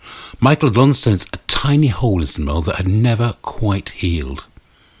archangels. Michael had long sensed a tiny hole in Samel that had never quite healed.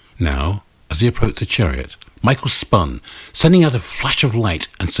 Now, as he approached the chariot, Michael spun, sending out a flash of light,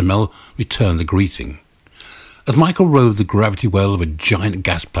 and Samel returned the greeting. As Michael rode the gravity well of a giant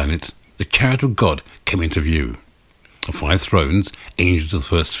gas planet, the chariot of God came into view. The 5 thrones, angels of the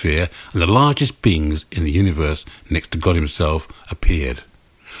first sphere, and the largest beings in the universe next to God himself appeared.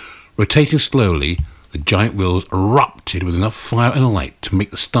 Rotating slowly, the giant wheels erupted with enough fire and light to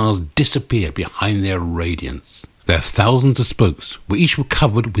make the stars disappear behind their radiance. Their thousands of spokes each were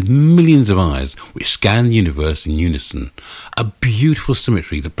covered with millions of eyes which scanned the universe in unison, a beautiful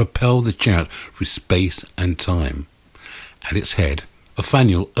symmetry that propelled the chariot through space and time. At its head,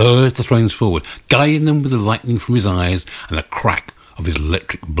 Othaniel urged the thrones forward, guiding them with the lightning from his eyes and the crack of his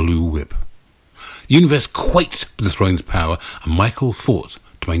electric blue whip. The universe quaked with the throne's power, and Michael fought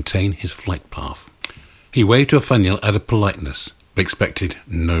to maintain his flight path. He waved to Othaniel out of politeness, but expected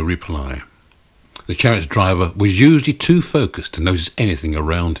no reply. The chariot's driver was usually too focused to notice anything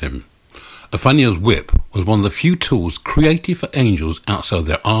around him. Othaniel's whip was one of the few tools created for angels outside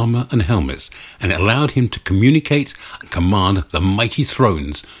their armour and helmets, and it allowed him to communicate and command the mighty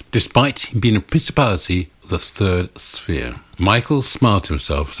thrones, despite him being a principality of the third sphere. Michael smiled to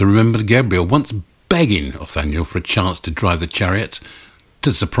himself as he remembered Gabriel once begging Othaniel for a chance to drive the chariot. To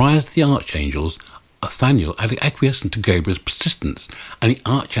the surprise of the archangels, Othaniel had acquiesced to Gabriel's persistence, and the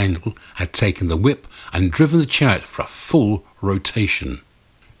archangel had taken the whip and driven the chariot for a full rotation.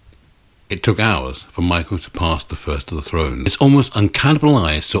 It took hours for Michael to pass the first of the thrones. His almost uncountable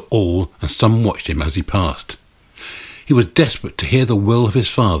eyes saw all, and some watched him as he passed. He was desperate to hear the will of his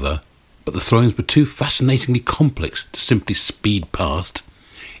father, but the thrones were too fascinatingly complex to simply speed past.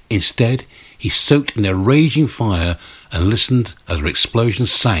 Instead, he soaked in their raging fire and listened as their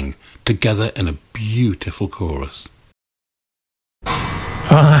explosions sang together in a beautiful chorus.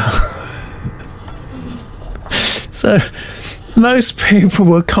 So, most people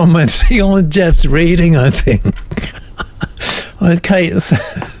were commenting on Jeff's reading, I think. Kate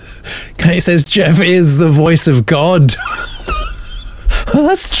says Jeff is the voice of God.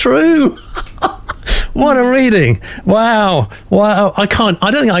 That's true. What a reading. Wow. I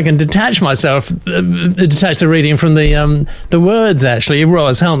don't think I can detach the reading from the words, actually.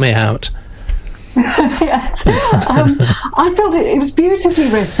 Roz, help me out. Yes. I felt it was beautifully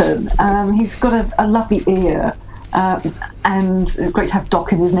written. He's got a lovely ear. And great to have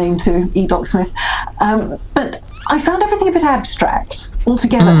Doc in his name too, E. Doc Smith. But I found everything a bit abstract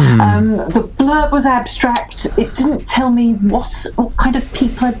altogether. The blurb was abstract. It didn't tell me what kind of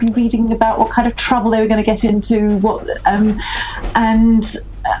people I'd be reading about, what kind of trouble they were going to get into. And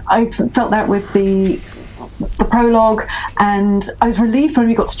I felt that with the prologue, and I was relieved when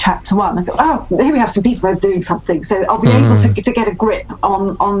we got to chapter 1. I thought, oh, here we have some people who are doing something, so I'll be able to get a grip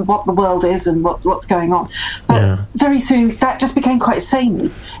on what the world is and what's going on. But very soon that just became quite samey.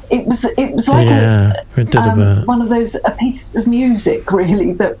 It was like one of those, a piece of music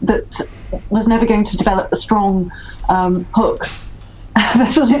really that was never going to develop a strong hook.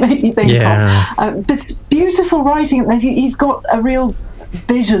 That's what it made me think of. But it's beautiful writing. He's got a real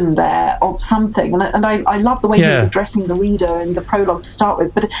vision there of something, and I love the way he was addressing the reader in the prologue to start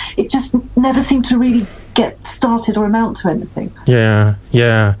with, but it just never seemed to really get started or amount to anything.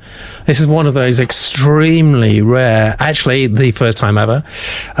 This is one of those extremely rare, actually the first time ever,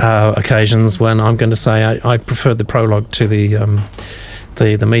 occasions when I'm going to say I preferred the prologue to the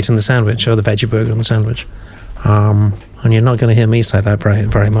meat and the sandwich, or the veggie burger and the sandwich, and you're not going to hear me say that very,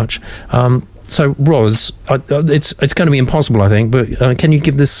 very much. So, Roz, it's going to be impossible, I think, but can you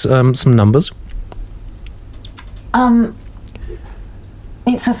give this some numbers?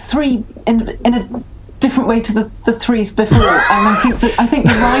 It's a 3 in a different way to the 3s before, and I think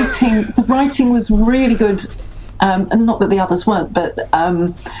the writing was really good, and not that the others weren't, but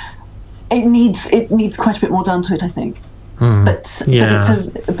it needs quite a bit more done to it, I think. But it's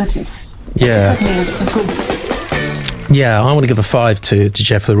certainly a good. Yeah, I want to give a 5 to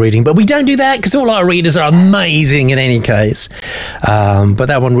Jeff for the reading, but we don't do that because all our readers are amazing in any case. But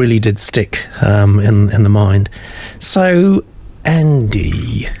that one really did stick in the mind. So,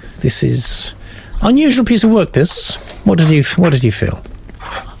 Andy, this is unusual piece of work. This. What did you feel?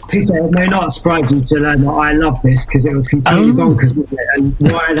 Peter, it may not surprise you to learn that I love this because it was completely bonkers, wasn't it? And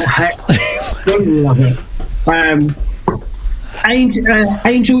why the heck wouldn't you love it?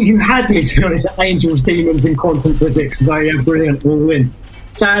 Angel, you had me, to be honest, at Angels, Demons and Quantum Physics. So yeah, brilliant, all in.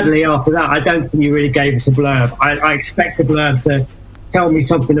 Sadly, after that, I don't think you really gave us a blurb. I expect a blurb to tell me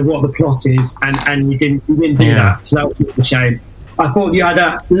something of what the plot is, and you didn't do that, so that was a shame. I thought you had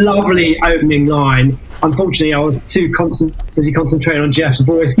a lovely opening line. Unfortunately, I was too busy concentrating on Jeff's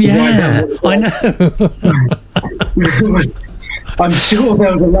voice to write down what I know. I'm sure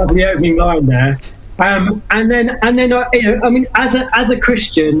there was a lovely opening line there. And then, I mean, as a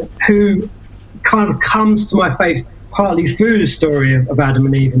Christian who kind of comes to my faith partly through the story of Adam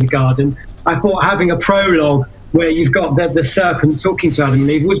and Eve in the garden, I thought having a prologue where you've got the serpent talking to Adam and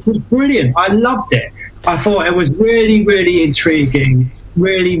Eve was brilliant. I loved it. I thought it was really, really intriguing.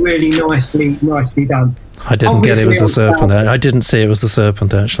 really, really nicely done. I didn't get it was the serpent. I didn't see it was the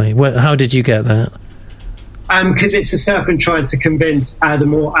serpent, actually. How did you get that? Because it's the serpent trying to convince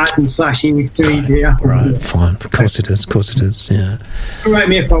Adam / Eve to eat the apple. Right, fine. Of course it is, yeah. Correct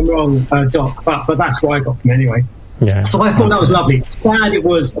me if I'm wrong, Doc, but that's what I got from it anyway. Yeah. So I thought that was lovely. It's glad it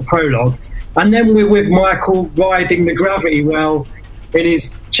was a prologue. And then we're with Michael riding the gravity well in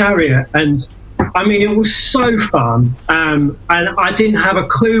his chariot. And, I mean, it was so fun. And I didn't have a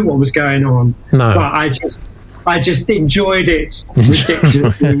clue what was going on. No. But I just enjoyed it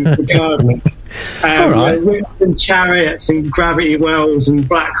ridiculously regardless. And chariots and gravity wells and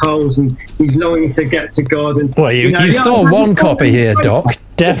black holes, and he's longing to get to God. And well, you saw one copy here, Doc.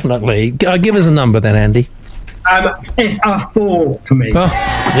 Definitely. Give us a number then, Andy. It's a 4 for me. Oh,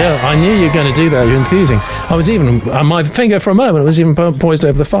 yeah, I knew you were going to do that. You're enthusing. I was even my finger for a moment was even poised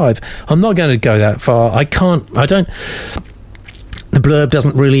over the 5. I'm not going to go that far. I don't. The blurb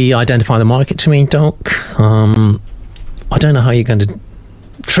doesn't really identify the market to me, Doc. I don't know how you're going to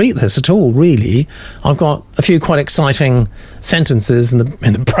treat this at all, really. I've got a few quite exciting sentences in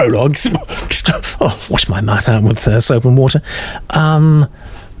the prologues. Wash my mouth out with soap and water.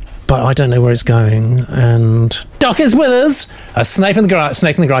 But I don't know where it's going. And Doc is with us. A Snake in the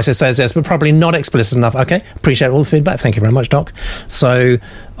Grass says yes, but probably not explicit enough. Okay, appreciate all the feedback. Thank you very much, Doc. So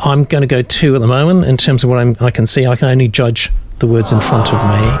I'm going to go 2 at the moment in terms of what I can see. I can only judge the words in front of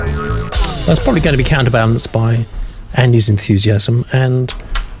me. That's probably going to be counterbalanced by Andy's enthusiasm, and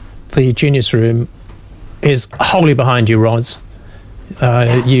the Genius Room is wholly behind you, Roz.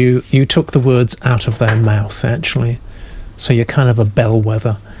 You took the words out of their mouth, actually, so you're kind of a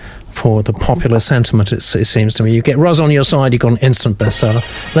bellwether for the popular sentiment, it seems to me. You get Roz on your side, you've got an instant bestseller.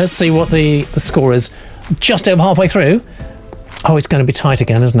 Let's see what the score is. Just over halfway through. Oh, it's going to be tight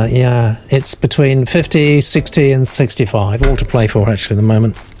again, isn't it? Yeah, it's between 50, 60 and 65. All to play for, actually, at the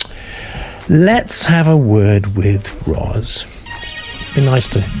moment. Let's have a word with Roz. Be nice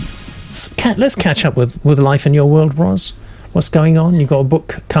to... Let's catch up with life in your world, Roz. What's going on? You've got a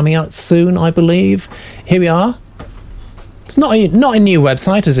book coming out soon, I believe. Here we are. It's not a new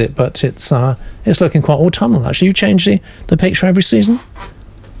website, is it? But it's looking quite autumnal, actually. You change the picture every season?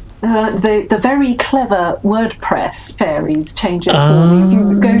 The very clever WordPress fairies change it for me. If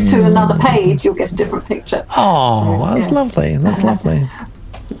you go to another page, you'll get a different picture. Oh, so, that's lovely. That's lovely.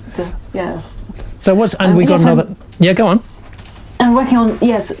 Yeah. So we got another... Yeah, go on. I'm working on...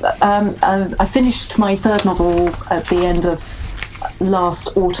 Yes, I finished my 3rd novel at the end of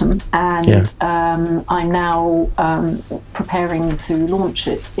last autumn, and I'm now preparing to launch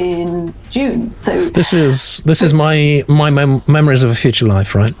it in June. So this is my Memories of a Future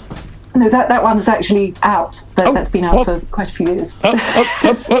Life, right? No, that one's actually out. That's been out for quite a few years.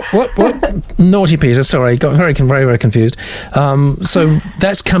 Naughty Peter, sorry, got very, very confused. So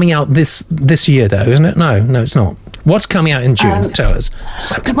that's coming out this year, though, isn't it? No, it's not. What's coming out in June? Tell us.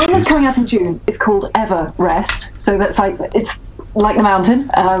 The one that's coming out in June is called Everest. So that's it's like the mountain,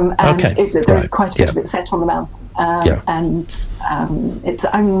 and there's quite a bit of it set on the mountain. And it's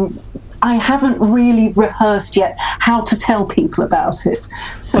I haven't really rehearsed yet how to tell people about it.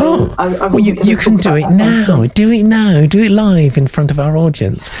 So you can do it now. Do it now. Do it live in front of our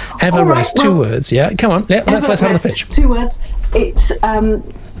audience. Everest, 2 words. Yeah, come on. Yeah, let's have the pitch. 2 words. It's.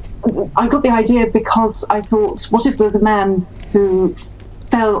 I got the idea because I thought, what if there was a man who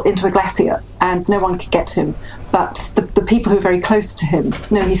fell into a glacier and no one could get to him, but the people who are very close to him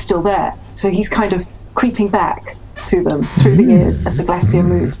know he's still there. So he's kind of creeping back to them through the years as the glacier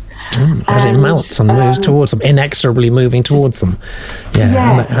moves. As it melts and moves towards them, inexorably moving towards them. Yeah,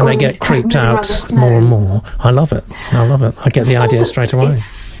 yes, and they get creeped out more and more. I love it. I get the idea straight away.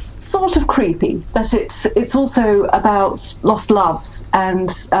 It's sort of creepy, but it's also about lost loves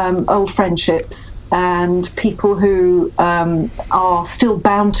and old friendships and people who are still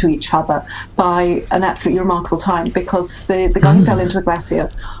bound to each other by an absolutely remarkable time, because the guy who fell into the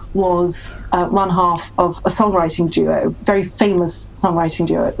glacier was one half of a songwriting duo, very famous songwriting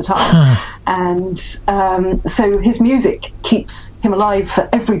duo at the time. And so his music keeps him alive for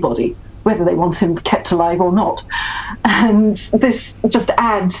everybody, whether they want him kept alive or not. And this just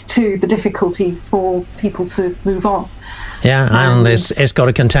adds to the difficulty for people to move on. Yeah, and it's got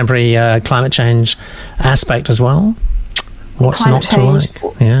a contemporary climate change aspect as well. What's not to like?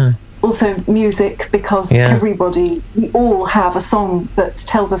 Yeah. Also music, because we all have a song that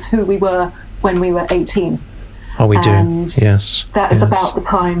tells us who we were when we were 18. Oh, we do. Yes. That is about the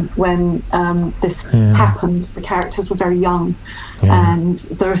time when this happened. The characters were very young. Yeah. And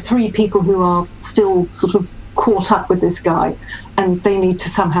there are 3 people who are still sort of caught up with this guy, and they need to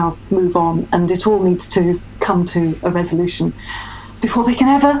somehow move on, and it all needs to come to a resolution. before they can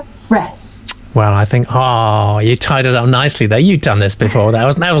ever rest. Well, I think, you tied it up nicely there. You've done this before. That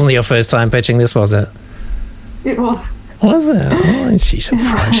wasn't your first time pitching this, was it? It was. Was it? Oh, she's a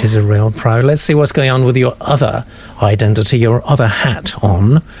pro. She's a real pro. Let's see what's going on with your other identity, your other hat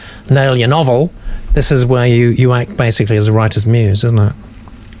on. Nail Your Novel. This is where you act basically as a writer's muse, isn't it?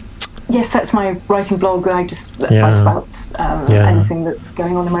 Yes, that's my writing blog. I just write about anything that's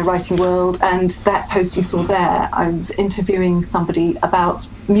going on in my writing world. And that post you saw there, I was interviewing somebody about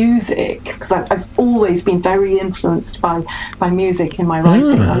music, because I've always been very influenced by music in my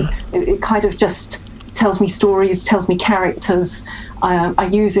writing. It kind of just tells me stories, tells me characters. I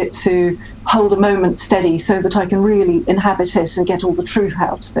use it to hold a moment steady so that I can really inhabit it and get all the truth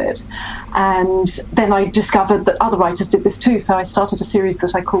out of it. And then I discovered that other writers did this too, so I started a series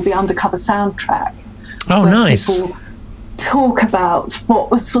that I call the Undercover Soundtrack. Oh, nice. People talk about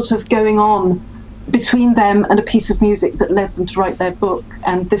what was sort of going on between them and a piece of music that led them to write their book.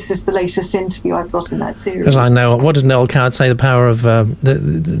 And this is the latest interview I've got in that series. As I know, what did Noel Coward say? The power of I'm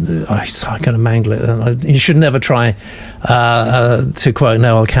going to mangle it. You should never try to quote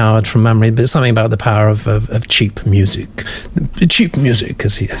Noel Coward from memory, but something about the power of cheap music. Cheap music,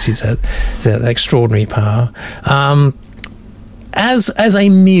 as he said, the extraordinary power. As a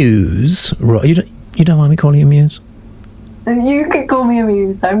muse, you don't mind me calling you a muse? You can call me a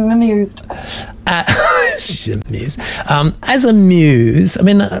muse. I'm amused. She's a muse. As a muse, I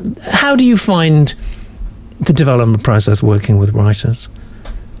mean, how do you find the development process working with writers?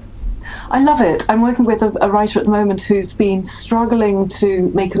 I love it. I'm working with a writer at the moment who's been struggling to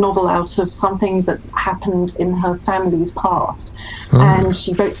make a novel out of something that happened in her family's past. And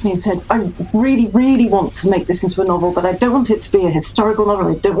she wrote to me and said, I really, really want to make this into a novel, but I don't want it to be a historical novel.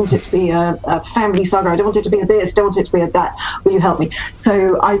 I don't want it to be a family saga. I don't want it to be a this, don't want it to be a that. Will you help me?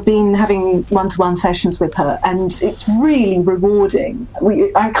 So I've been having one-to-one sessions with her, and it's really rewarding.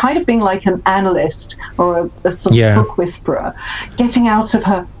 I'm kind of being like an analyst or a sort of book whisperer, getting out of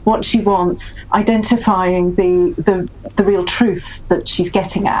her what she wants, identifying the real truths that she's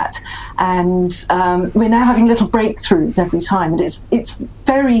getting at, and we're now having little breakthroughs every time, and it's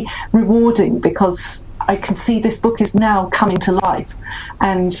very rewarding because I can see this book is now coming to life,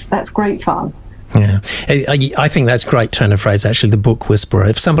 and that's great fun. Yeah, I think that's a great turn of phrase, actually, the book whisperer.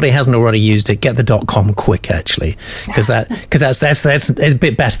 If somebody hasn't already used it, get the .com quick, actually, because that's a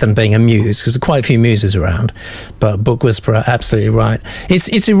bit better than being a muse, because there's quite a few muses around. But book whisperer, absolutely right.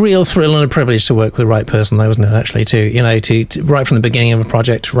 It's a real thrill and a privilege to work with the right person, though, isn't it? Actually, to right from the beginning of a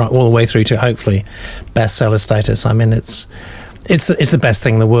project, right all the way through to hopefully bestseller status. I mean, it's the best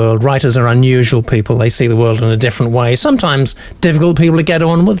thing in the world. Writers are unusual people. They see the world in a different way. Sometimes difficult people to get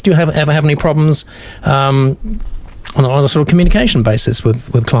on with. Do you ever have any problems on a sort of communication basis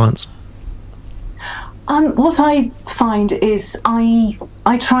with clients? What I find is I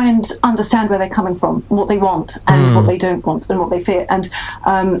try and understand where they're coming from, what they want and what they don't want and what they fear. And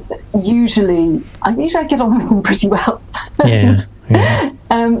usually I get on with them pretty well.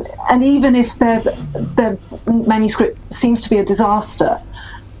 And even if their manuscript seems to be a disaster,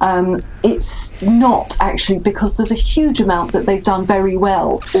 it's not actually, because there's a huge amount that they've done very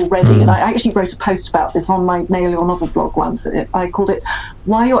well already. And I actually wrote a post about this on my Nail Your Novel blog once. I called it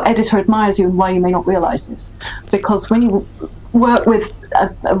Why Your Editor Admires You and Why You May Not Realise This. Because when you work with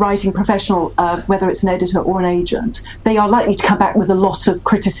a writing professional, whether it's an editor or an agent, they are likely to come back with a lot of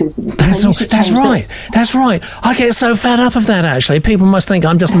criticisms. That's right. That's right. I get so fed up of that, actually. People must think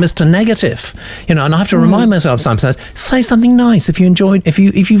I'm just Mr. Negative, and I have to remind myself sometimes, say something nice. If you enjoyed, if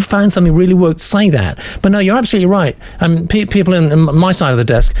you found something really worked, say that. But no, you're absolutely right. People in my side of the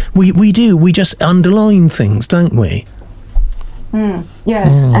desk, we just underline things, don't we?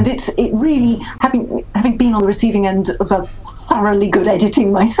 Yes, and it really, having been on the receiving end of a thoroughly good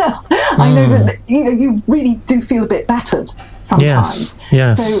editing myself, I know that you really do feel a bit battered sometimes.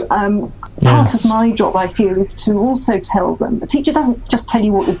 Yes. So part of my job, I feel, is to also tell them. The teacher doesn't just tell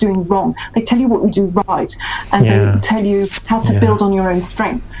you what you're doing wrong; they tell you what you do right, and they tell you how to build on your own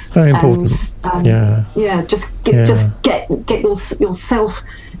strengths. Very important. Just get yourself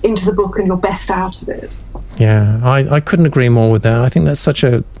into the book and your best out of it. Yeah, I couldn't agree more with that. I think that's such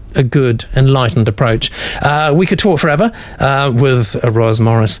a good, enlightened approach. We could talk forever with Ros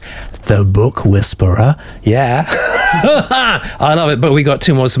Morris, the book whisperer. Yeah. I love it, but we got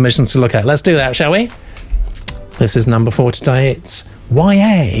 2 more submissions to look at. Let's do that, shall we? This is number 4 today. It's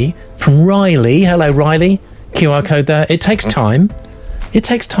YA from Riley. Hello, Riley. QR code there. It takes time. It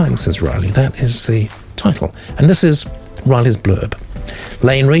takes time, says Riley. That is the title. And this is Riley's blurb.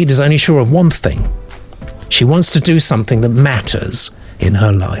 Lane Reed is only sure of one thing. She wants to do something that matters in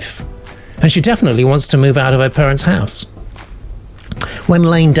her life. And she definitely wants to move out of her parents' house. when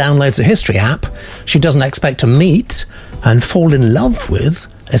Lane downloads a history app, she doesn't expect to meet and fall in love with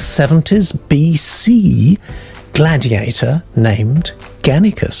a 70s BC gladiator named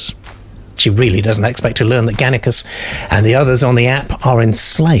Gannicus. She really doesn't expect to learn that Gannicus and the others on the app are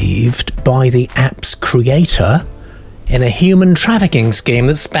enslaved by the app's creator in a human trafficking scheme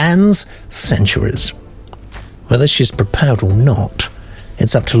that spans centuries. Whether she's prepared or not,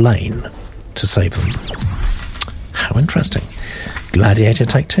 it's up to Lane to save them. How interesting. Gladiator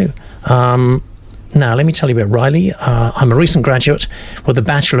Take 2. Now, let me tell you about Riley. I'm a recent graduate with a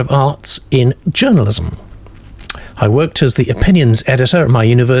Bachelor of Arts in Journalism. I worked as the opinions editor at my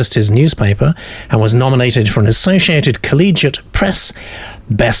university's newspaper and was nominated for an Associated Collegiate Press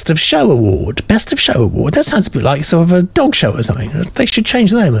Best of Show Award. Best of Show Award? That sounds a bit like sort of a dog show or something. They should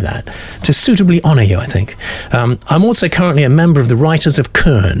change the name of that to suitably honour you, I think. I'm also currently a member of the Writers of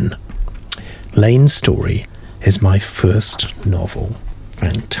Kern. Lane's story is my first novel.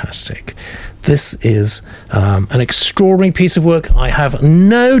 Fantastic. This is an extraordinary piece of work, I have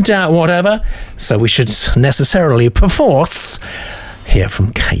no doubt whatever, so we should necessarily, perforce, hear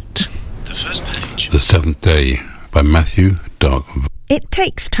from Kate. The first page. The Seventh Day by Matthew Dog. It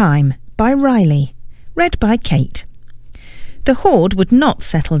Takes Time by Riley, read by Kate. The horde would not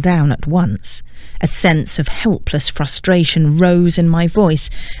settle down at once. A sense of helpless frustration rose in my voice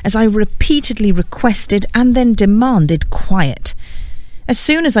as I repeatedly requested and then demanded quiet. As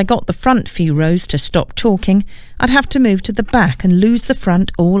soon as I got the front few rows to stop talking, I'd have to move to the back and lose the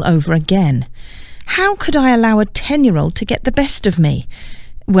front all over again. How could I allow a 10-year-old to get the best of me?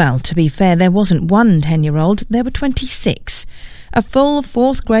 Well, to be fair, there wasn't one 10-year-old, there were 26. A full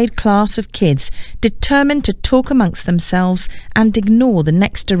 4th grade class of kids determined to talk amongst themselves and ignore the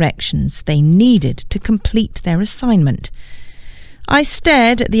next directions they needed to complete their assignment. I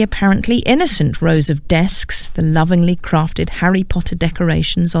stared at the apparently innocent rows of desks, the lovingly crafted Harry Potter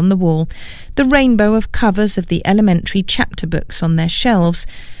decorations on the wall, the rainbow of covers of the elementary chapter books on their shelves,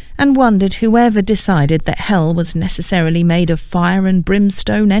 and wondered whoever decided that hell was necessarily made of fire and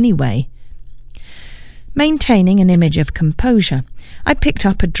brimstone anyway. Maintaining an image of composure, I picked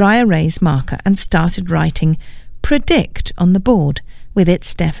up a dry erase marker and started writing "predict" on the board with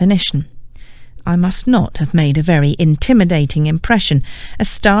its definition. I must not have made a very intimidating impression, a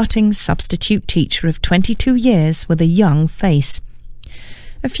starting substitute teacher of 22 years with a young face.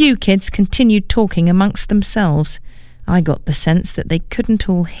 A few kids continued talking amongst themselves. I got the sense that they couldn't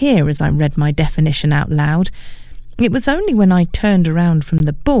all hear as I read my definition out loud. It was only when I turned around from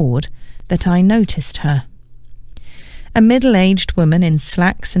the board that I noticed her. A middle-aged woman in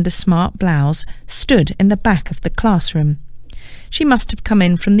slacks and a smart blouse stood in the back of the classroom. She must have come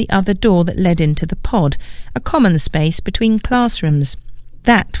in from the other door that led into the pod, a common space between classrooms.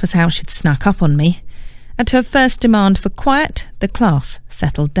 That was how she'd snuck up on me. At her first demand for quiet, the class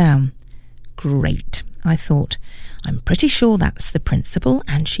settled down. Great, I thought. I'm pretty sure that's the principal,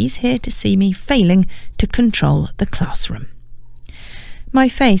 and she's here to see me failing to control the classroom. My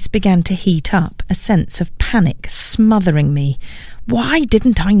face began to heat up, a sense of panic smothering me. Why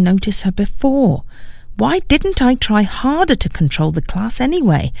didn't I notice her before? Why didn't I try harder to control the class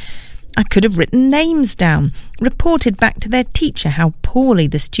anyway? I could have written names down, reported back to their teacher how poorly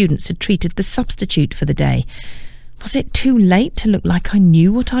the students had treated the substitute for the day. Was it too late to look like I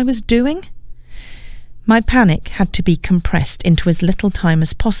knew what I was doing? My panic had to be compressed into as little time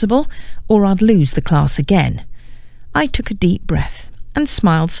as possible, or I'd lose the class again. I took a deep breath and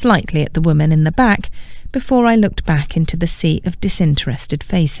smiled slightly at the woman in the back before I looked back into the sea of disinterested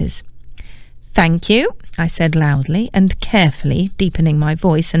faces. "Thank you," I said loudly and carefully, deepening my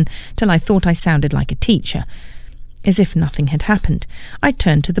voice until I thought I sounded like a teacher. As if nothing had happened, I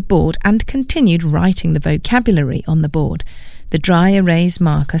turned to the board and continued writing the vocabulary on the board, the dry erase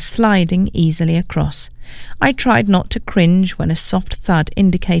marker sliding easily across. I tried not to cringe when a soft thud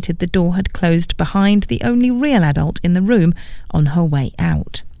indicated the door had closed behind the only real adult in the room on her way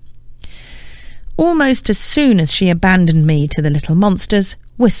out. Almost as soon as she abandoned me to the little monsters,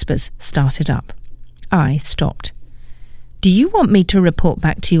 whispers started up. I stopped. "Do you want me to report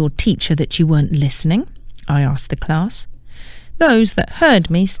back to your teacher that you weren't listening?" I asked the class. Those that heard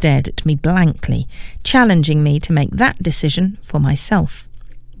me stared at me blankly, challenging me to make that decision for myself.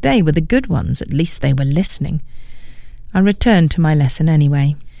 They were the good ones, at least they were listening. I returned to my lesson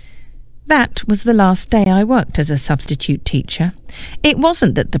anyway. That was the last day I worked as a substitute teacher. It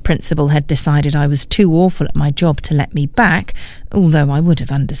wasn't that the principal had decided I was too awful at my job to let me back, although I would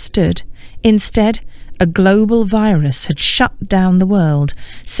have understood. Instead, a global virus had shut down the world,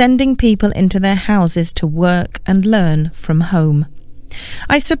 sending people into their houses to work and learn from home.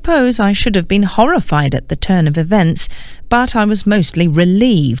 I suppose I should have been horrified at the turn of events, but I was mostly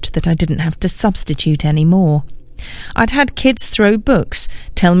relieved that I didn't have to substitute any more. I'd had kids throw books,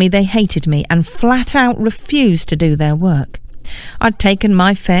 tell me they hated me, and flat out refuse to do their work. I'd taken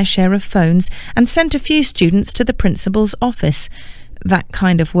my fair share of phones and sent a few students to the principal's office. That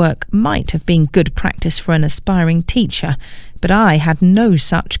kind of work might have been good practice for an aspiring teacher, but I had no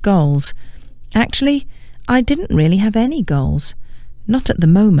such goals. Actually, I didn't really have any goals. Not at the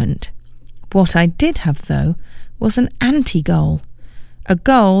moment. What I did have, though, was an anti-goal. A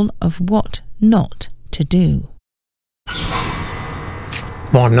goal of what not to do.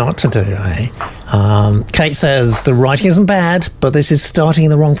 What not to do, eh? Kate says, the writing isn't bad, but this is starting in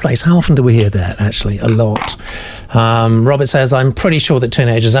the wrong place. How often do we hear that, actually? A lot. Robert says, I'm pretty sure that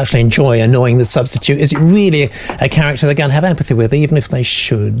teenagers actually enjoy annoying the substitute. Is it really a character they're going to have empathy with, even if they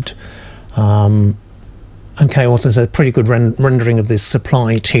should? And Kay also says, pretty good rendering of this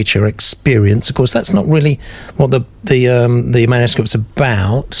supply teacher experience. Of course, that's not really what the manuscript's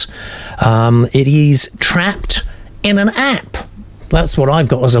about. It is trapped in an app. That's what I've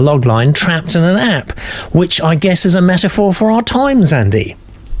got as a logline, trapped in an app, which I guess is a metaphor for our times, Andy.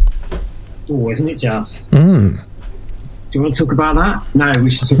 Oh, isn't it just? Do you want to talk about that? No, we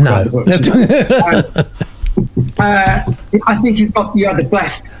should talk about the book. I think you had a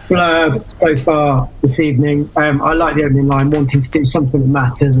blessed blurb so far this evening. I like the opening line, wanting to do something that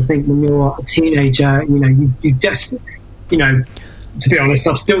matters. I think when you're a teenager, you desperate, to be honest,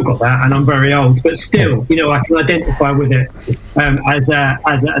 I've still got that, and I'm very old, but still, I can identify with it as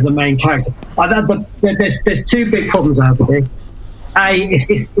a main character. There's two big problems I have with this. A,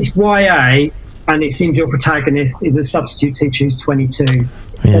 it's YA, and it seems your protagonist is a substitute teacher who's 22.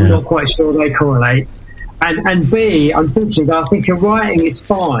 So I'm not quite sure they correlate. And B, unfortunately, I think your writing is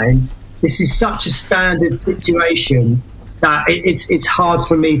fine. This is such a standard situation that it's hard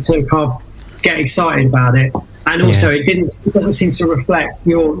for me to kind of get excited about it. And also, it doesn't seem to reflect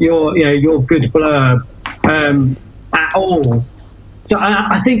your good blurb at all. So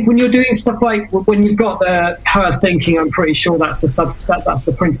I think when you're doing stuff like when you've got her thinking, I'm pretty sure that's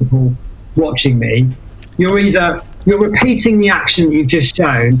the principal watching me. You're repeating the action you've just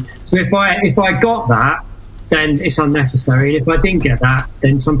shown. So if I got that, then it's unnecessary. And if I didn't get that,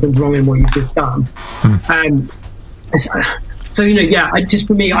 then something's wrong in what you've just done. So, just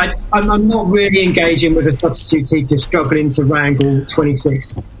for me, I'm not really engaging with a substitute teacher struggling to wrangle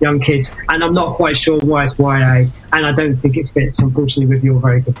 26 young kids, and I'm not quite sure why it's YA, and I don't think it fits, unfortunately, with your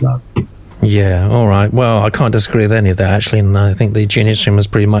very good love. Yeah, all right. Well, I can't disagree with any of that, actually, and I think the Genius Room was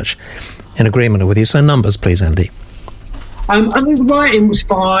pretty much in agreement with you. So numbers, please, Andy. I mean, the writing was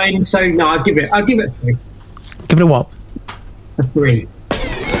fine, so no, I'll give it a 3. Give it a what? A 3.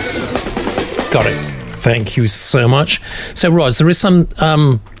 Got it. Thank you so much. So, Roz, there is some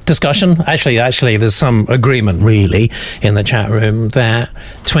discussion. Actually, there's some agreement, really, in the chat room that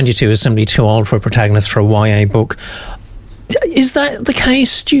 22 is simply too old for a protagonist for a YA book. Is that the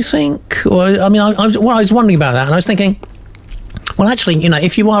case, do you think? Or, I mean, I was wondering about that, and I was thinking, well, actually,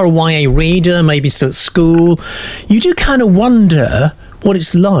 if you are a YA reader, maybe still at school, you do kind of wonder what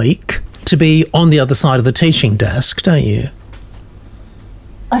it's like to be on the other side of the teaching desk, don't you?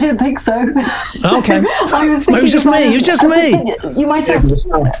 I don't think so. Okay. It was just me. You might have,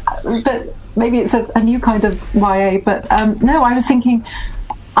 but maybe it's a new kind of YA. But no, I was thinking.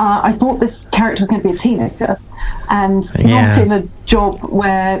 I thought this character was going to be a teenager, and not in a job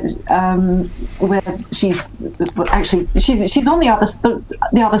where she's on the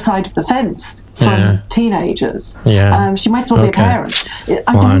other side of the fence from teenagers. Yeah. She might as well be a parent.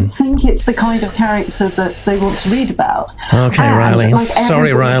 I don't think it's the kind of character that they want to read about. Okay, and, Riley.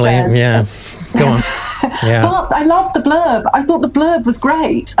 Sorry, Riley. Go on. Yeah. But I loved the blurb. I thought the blurb was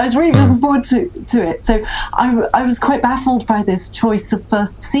great. I was really looking forward to it. So I was quite baffled by this choice of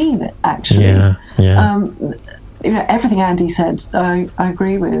first scene, actually. Yeah. Everything Andy said, I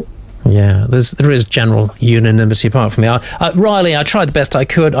agree with. Yeah, there is general unanimity apart from me. Riley, I tried the best I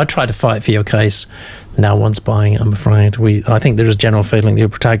could. I tried to fight for your case. No one's buying it, I'm afraid. I think there is general feeling that your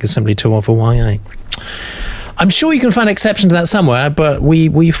protagonist is simply too old for YA. I'm sure you can find an exception to that somewhere, but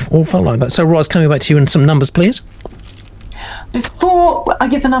we've all felt like that. So, Roz, coming back to you in some numbers, please. Before I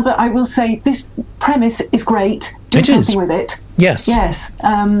give the number, I will say this premise is great. Do something with it. Yes. Yes.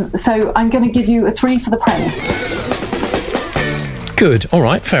 So I'm going to give you a 3 for the premise. Good. All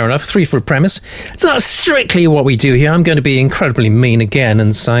right. Fair enough. 3 for a premise. It's not strictly what we do here. I'm going to be incredibly mean again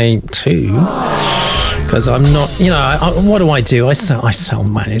and say 2. Because I'm not, what do? I sell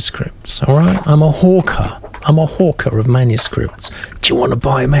manuscripts, all right? I'm a hawker of manuscripts. Do you want to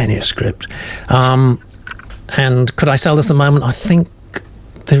buy a manuscript? And could I sell this at the moment? I think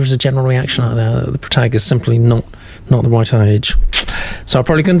there is a general reaction out there that the protagonist is simply not the right age. So I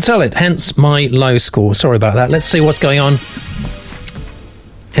probably couldn't tell it, hence my low score. Sorry about that. Let's see what's going on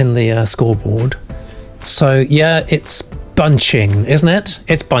in the scoreboard. So, yeah, it's bunching, isn't it?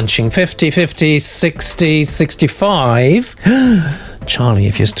 It's bunching. 50, 50, 60, 65. Charlie,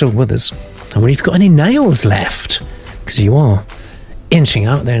 if you're still with us, I wonder if you've got any nails left, because you are inching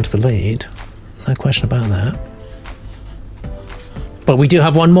out there into the lead. No question about that. But we do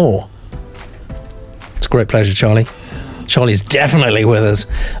have one more. It's a great pleasure, Charlie. Charlie's definitely with us.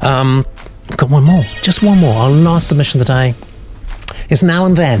 Got one more. Just one more. Our last submission of the day is Now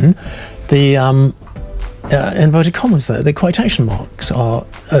and Then. The inverted commas there, the quotation marks are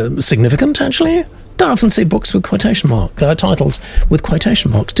significant, actually. Don't often see books with quotation mark titles with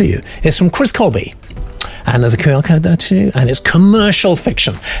quotation marks, do you? It's from Chris Colby. And there's a QR code there too, and it's commercial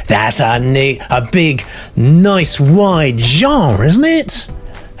fiction. That's a big, nice, wide genre, isn't it?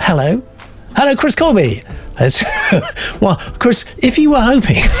 Hello, Chris Colby. Well, Chris, if you were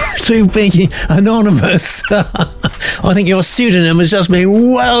hoping to be anonymous, I think your pseudonym has just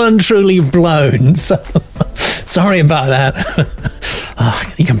been well and truly blown. So, sorry about that.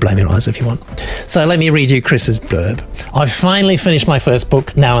 You can blame it on us if you want. So let me read you Chris's blurb. I've finally finished my first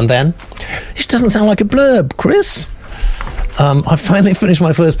book, Now and Then. This doesn't sound like a blurb, Chris. I finally finished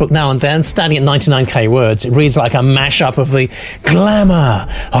my first book, Now and Then, standing at 99k words. It reads like a mashup of the glamour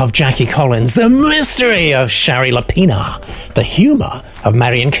of Jackie Collins, the mystery of Shari Lapina, the humour of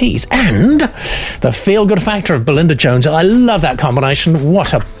Marion Keyes, and the feel-good factor of Belinda Jones. I love that combination.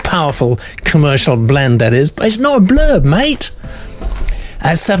 What a powerful commercial blend that is. But it's not a blurb, mate.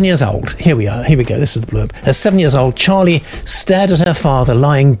 At 7 years old, here we go, this is the blurb. At 7 years old, Charlie stared at her father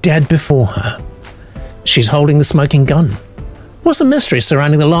lying dead before her. She's holding the smoking gun. What's the mystery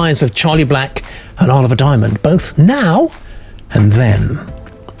surrounding the lives of Charlie Black and Oliver Diamond, both now and then?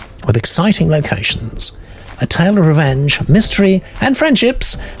 With exciting locations, a tale of revenge, mystery and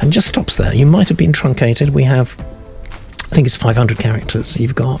friendships, and just stops there. You might have been truncated. We have, I think it's 500 characters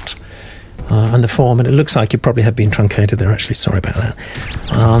you've got on the form, and it looks like you probably have been truncated there, actually. Sorry about that.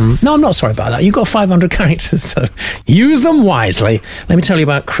 No, I'm not sorry about that. You've got 500 characters, so use them wisely. Let me tell you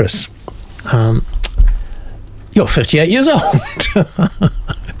about Chris. You're 58 years old.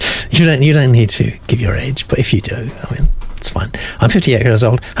 You don't need to give your age, but if you do, I mean, it's fine. I'm 58 years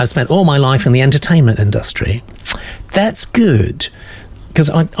old. I've spent all my life in the entertainment industry. That's good, because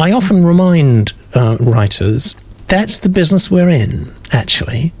I often remind writers, that's the business we're in,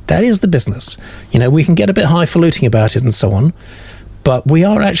 actually. That is the business. You know, we can get a bit highfalutin about it and so on, but we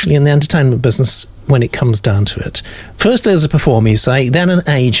are actually in the entertainment business when it comes down to it. First as a performer, you say, then an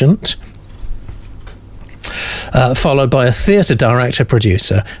agent, followed by a theatre director,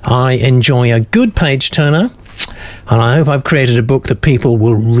 producer. I enjoy a good page turner, and I hope I've created a book that people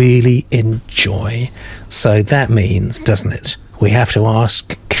will really enjoy. So that means, doesn't it, we have to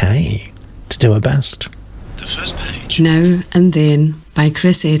ask Kay to do her best. The first page. Now and Then by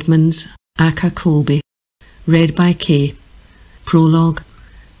Chris Edmonds, Aka Colby. Read by Kay. Prologue.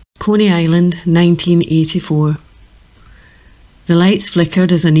 Coney Island, 1984. The lights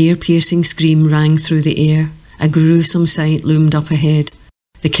flickered as an ear-piercing scream rang through the air. A gruesome sight loomed up ahead.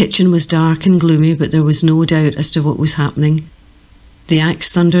 The kitchen was dark and gloomy, but there was no doubt as to what was happening. The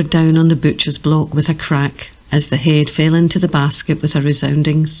axe thundered down on the butcher's block with a crack as the head fell into the basket with a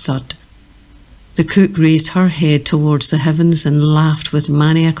resounding thud. The cook raised her head towards the heavens and laughed with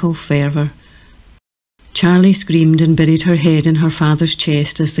maniacal fervour. Charlie screamed and buried her head in her father's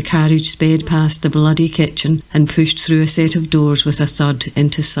chest as the carriage sped past the bloody kitchen and pushed through a set of doors with a thud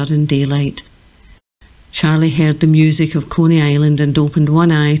into sudden daylight. Charlie heard the music of Coney Island and opened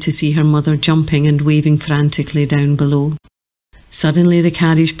one eye to see her mother jumping and waving frantically down below. Suddenly the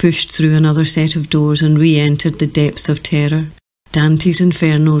carriage pushed through another set of doors and re-entered the depths of terror. Dante's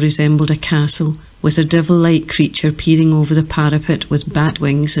Inferno resembled a castle, with a devil-like creature peering over the parapet with bat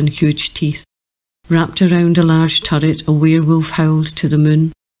wings and huge teeth. Wrapped around a large turret, a werewolf howled to the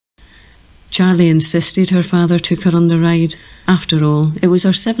moon. Charlie insisted her father took her on the ride. After all, it was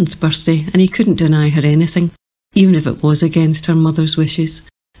her 7th birthday, and he couldn't deny her anything, even if it was against her mother's wishes.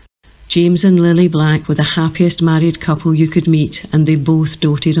 James and Lily Black were the happiest married couple you could meet, and they both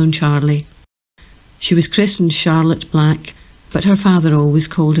doted on Charlie. She was christened Charlotte Black, but her father always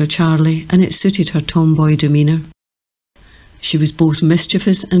called her Charlie, and it suited her tomboy demeanour. She was both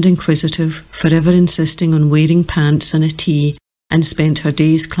mischievous and inquisitive, forever insisting on wearing pants and a tea, and spent her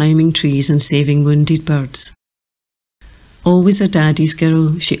days climbing trees and saving wounded birds. Always a daddy's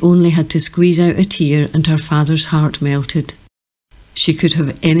girl, she only had to squeeze out a tear and her father's heart melted. She could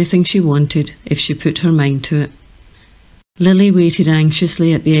have anything she wanted if she put her mind to it. Lily waited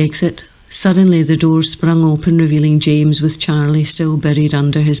anxiously at the exit. Suddenly the door sprung open, revealing James with Charlie still buried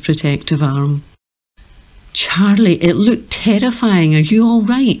under his protective arm. "Charlie, it looked terrifying. Are you all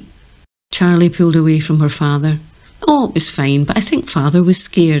right?" Charlie pulled away from her father. "Oh, it was fine, but I think Father was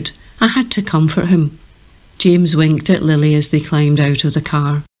scared. I had to comfort him." James winked at Lily as they climbed out of the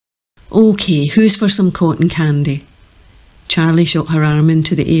car. "OK, who's for some cotton candy?" Charlie shot her arm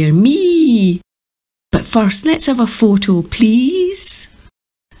into the air. "Me! But first, let's have a photo, please."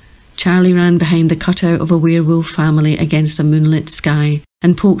 Charlie ran behind the cutout of a werewolf family against a moonlit sky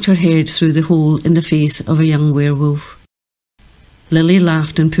and poked her head through the hole in the face of a young werewolf. Lily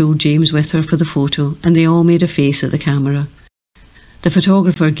laughed and pulled James with her for the photo, and they all made a face at the camera. The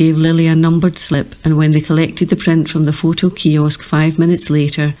photographer gave Lily a numbered slip, and when they collected the print from the photo kiosk 5 minutes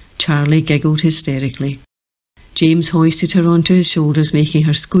later, Charlie giggled hysterically. James hoisted her onto his shoulders, making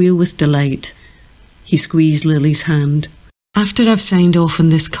her squeal with delight. He squeezed Lily's hand. "After I've signed off on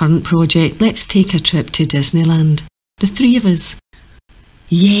this current project, let's take a trip to Disneyland. The three of us."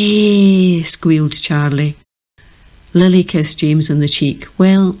 "Yay!" squealed Charlie. Lily kissed James on the cheek.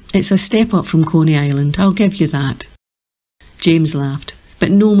 "Well, it's a step up from Coney Island, I'll give you that." James laughed.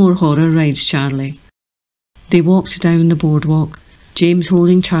 "But no more horror rides, Charlie." They walked down the boardwalk, James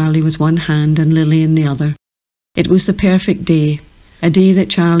holding Charlie with one hand and Lily in the other. It was the perfect day, a day that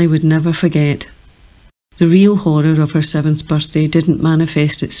Charlie would never forget. The real horror of her 7th birthday didn't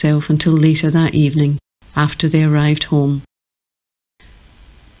manifest itself until later that evening, after they arrived home.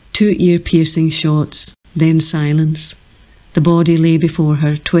 2 ear-piercing shots, then silence. The body lay before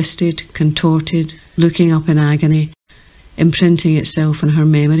her, twisted, contorted, looking up in agony, imprinting itself on her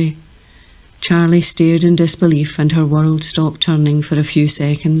memory. Charlie stared in disbelief, and her world stopped turning for a few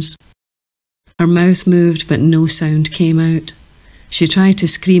seconds. Her mouth moved, but no sound came out. She tried to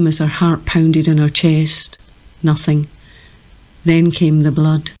scream as her heart pounded in her chest. Nothing. Then came the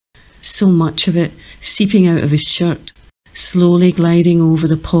blood. So much of it, seeping out of his shirt, slowly gliding over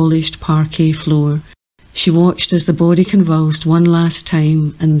the polished parquet floor. She watched as the body convulsed one last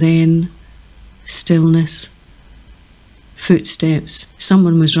time, and then stillness. Footsteps.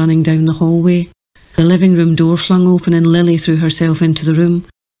 Someone was running down the hallway. The living room door flung open and Lily threw herself into the room.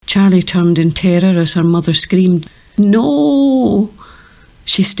 Charlie turned in terror as her mother screamed, "No!"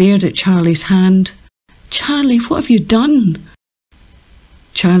 She stared at Charlie's hand. "Charlie, what have you done?"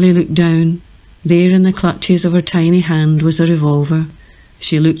 Charlie looked down. There in the clutches of her tiny hand was a revolver.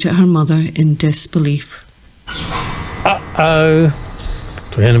 She looked at her mother in disbelief. Uh-oh.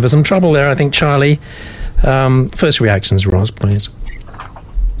 We're in for some trouble there, I think, Charlie. First reactions, Roz, please.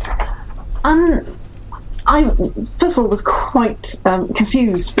 I, first of all, was quite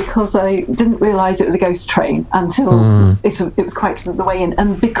confused because I didn't realise it was a ghost train until it was quite the way in.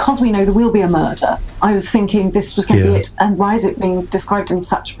 And because we know there will be a murder, I was thinking this was going to be it. And why is it being described in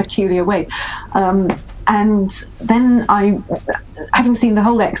such a peculiar way? And then having seen the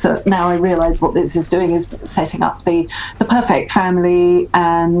whole excerpt, now I realise what this is doing is setting up the perfect family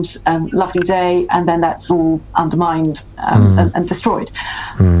and lovely day, and then that's all undermined and destroyed.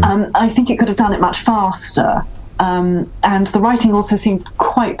 I think it could have done it much faster, and the writing also seemed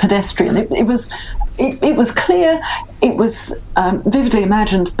quite pedestrian. It was clear, it was vividly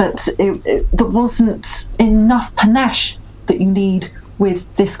imagined, but there wasn't enough panache that you need with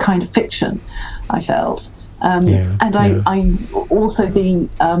this kind of fiction, I felt. I also the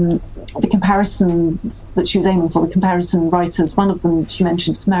comparisons that she was aiming for, the comparison writers, one of them she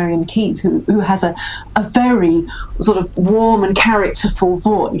mentioned is Marian Keyes, who has a very sort of warm and characterful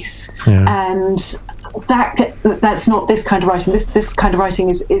voice, and that's not this kind of writing. This kind of writing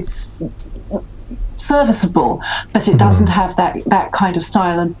is serviceable, but it doesn't have that kind of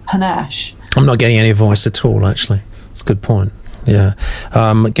style and panache. I'm not getting any voice at all, actually. It's a good point. Yeah.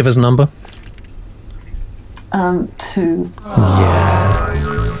 Give us a number. 2.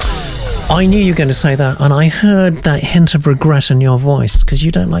 Yeah. I knew you were going to say that, and I heard that hint of regret in your voice, because you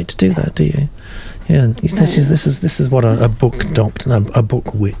don't like to do that, do you? Yeah. This is what a book doctor, no, a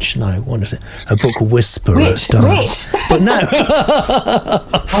book witch, no, what is it? A book whisperer does. But no.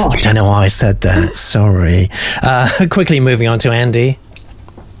 I don't know why I said that. Sorry. Quickly moving on to Andy.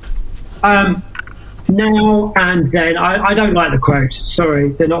 Now and then, I don't like the quotes. Sorry,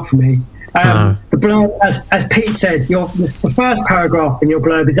 they're not for me. The blurb, as Pete said, the first paragraph in your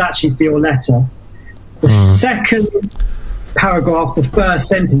blurb is actually for your letter. The second paragraph, the first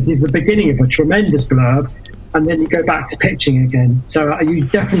sentence, is the beginning of a tremendous blurb, and then you go back to pitching again. So you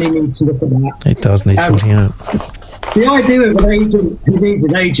definitely need to look at that. It does need sorting out. The idea of an agent who needs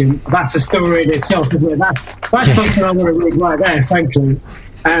an agent, that's a story in itself, isn't it? That's something I want to read right there, frankly.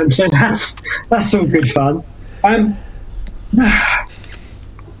 So that's all good fun. I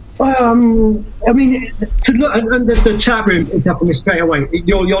mean, to look at the chat room, it's up on me straight away.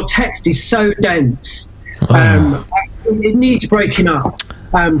 Your text is so dense. It needs breaking up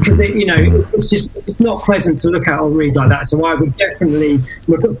because it's not pleasant to look at or read like that. So I would definitely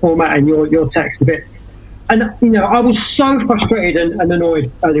look at formatting your text a bit. And I was so frustrated and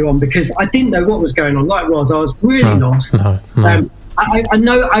annoyed earlier on because I didn't know what was going on. Like Roz, I was really lost.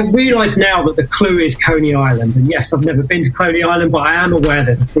 I realise now that the clue is Coney Island, and yes, I've never been to Coney Island, but I am aware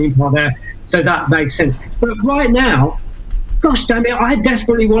there's a theme park there, so that makes sense. But right now, gosh damn it, I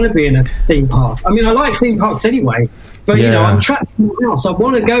desperately want to be in a theme park. I mean, I like theme parks anyway, but I'm trapped in my house. I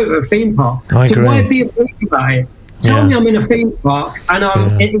want to go to a theme park. So why be a bleak about it? Tell me I'm in a theme park and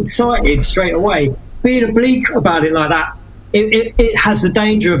I'm excited straight away. Being oblique about it like that, it has the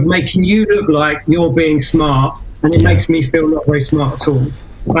danger of making you look like you're being smart, and it makes me feel not very smart at all,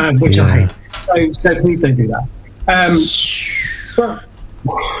 which I hate. So please don't do that.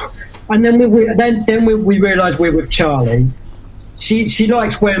 And then we realised we're with Charlie. She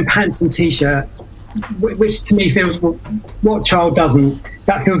likes wearing pants and t-shirts, which to me feels, what child doesn't?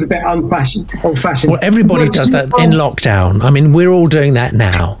 That feels a bit old-fashioned. Well, everybody does that in lockdown. I mean, we're all doing that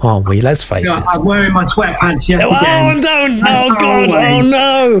now, aren't we? Let's face it. I'm wearing my sweatpants yet again. Oh, don't! Oh, God! Oh,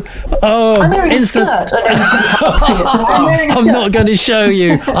 no! Oh, I'm wearing a skirt. I'm not going to show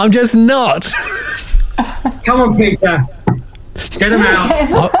you. I'm just not. Come on, Peter. Get them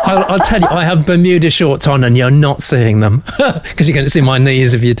out. I'll tell you, I have Bermuda shorts on and you're not seeing them because you're going to see my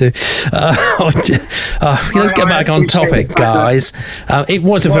knees if you do. Let's get back on topic, guys. It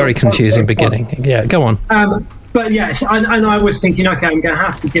was a very confusing beginning. Yeah, go on. But yes, and I was thinking, okay, I'm going to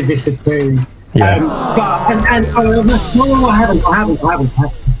have to give this a 2. Yeah. I haven't. Oh,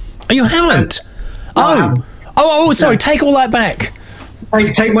 you haven't? Oh, sorry, take all that back.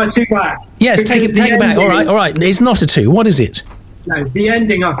 Take my 2 back. Yes, take it back. All right. It's not a 2. What is it? No, the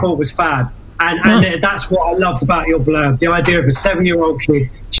ending I thought was fab. And that's what I loved about your blurb. The idea of a 7-year-old kid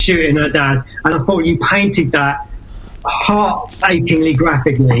shooting her dad. And I thought you painted that heart-achingly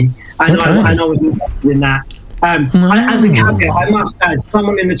graphically. And I was interested in that. As a caveat, I must add,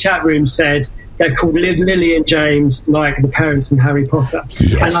 someone in the chat room said they're called Lily and James, like the parents in Harry Potter.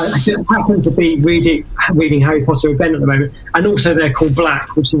 Yes. And I just happen to be reading Harry Potter with Ben at the moment. And also they're called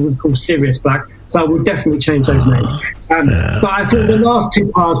Black, which is of course Sirius Black. So I will definitely change those names. But I thought the last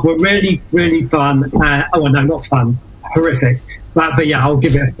 2 parts were really, really fun. No, not fun. Horrific. But yeah, I'll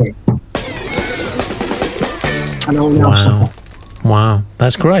give it a 3. And I'll now Wow,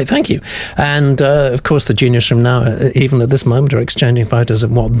 that's great. Thank you. And, of course, the Genius Room now, even at this moment, are exchanging photos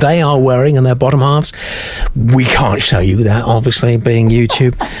of what they are wearing in their bottom halves. We can't show you that, obviously, being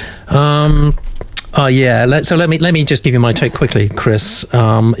YouTube. Let me just give you my take quickly, Chris.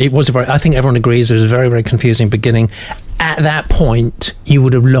 It was I think everyone agrees it was a very, very confusing beginning. At that point, you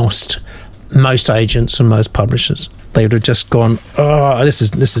would have lost most agents and most publishers. They would have just gone, this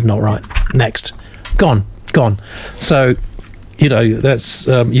is not right. Next. Gone. So, that's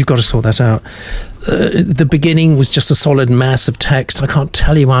you've got to sort that out. The beginning was just a solid mass of text. I can't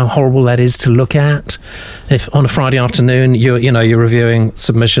tell you how horrible that is to look at. If on a Friday afternoon you're reviewing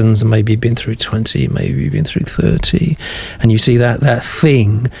submissions and maybe you've been through 20, maybe you've been through 30, and you see that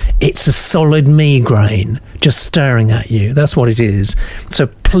thing, it's a solid migraine just staring at you. That's what it is. So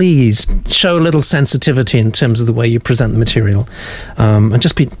please show a little sensitivity in terms of the way you present the material, and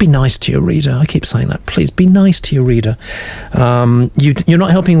just be nice to your reader. I keep saying that. Please be nice to your reader. You're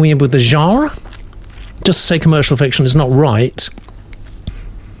not helping me with the genre. Just to say commercial fiction is not right.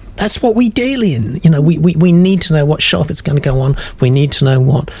 That's what we deal in. We need to know what shelf it's going to go on. We need to know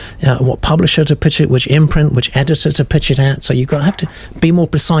what publisher to pitch it, which imprint, which editor to pitch it at. So you've got to have to be more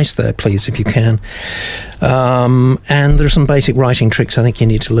precise there, please, if you can. And there are some basic writing tricks I think you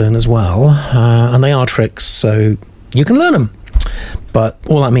need to learn as well. And they are tricks, so you can learn them. But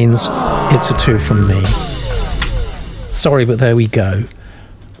all that means it's a 2 from me. Sorry, but there we go.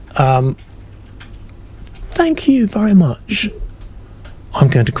 Thank you very much. I'm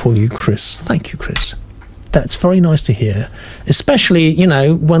going to call you Chris. Thank you, Chris. That's very nice to hear. Especially,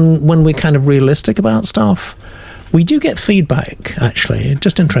 when we're kind of realistic about stuff. We do get feedback, actually,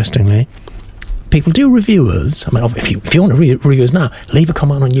 just interestingly. People do review us. I mean, if you want to review us now, leave a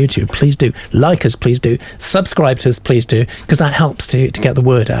comment on YouTube. Please do. Like us, please do. Subscribe to us, please do, because that helps to get the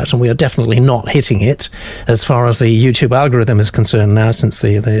word out. And we are definitely not hitting it as far as the YouTube algorithm is concerned now since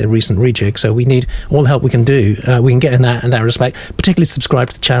the recent rejig. So we need all the help we can do. We can get in that respect. Particularly subscribe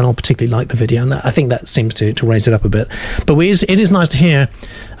to the channel, particularly like the video. And I think that seems to raise it up a bit. But it is nice to hear,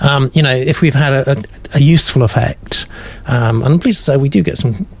 if we've had a useful effect. And I'm pleased to say we do get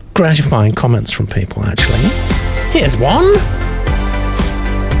some gratifying comments from people, actually. Here's one.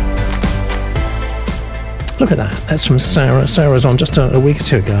 Look at that. That's from Sarah. Sarah's on just a week or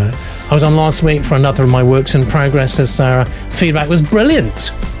two ago. I was on last week for another of my works in progress, says Sarah. Feedback was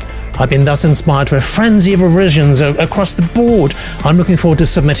brilliant. I've been thus inspired to a frenzy of revisions across the board. I'm looking forward to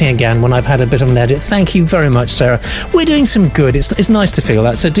submitting again when I've had a bit of an edit. Thank you very much, Sarah. We're doing some good. It's nice to feel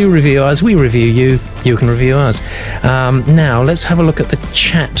that. So do review us. We review you. You can review us. Now, let's have a look at the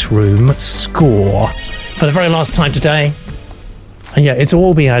chat room score. For the very last time today, and yeah, it's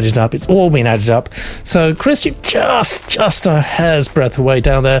all been added up. It's all been added up. So, Chris, you're just a hair's breadth away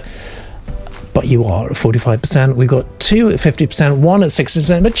down there. But you are at 45%. We've got 2 at 50%, 1 at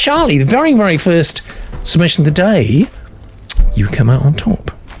 60%. But Charlie, the very, very first submission of the day, you come out on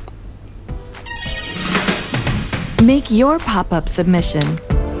top. Make your pop-up submission.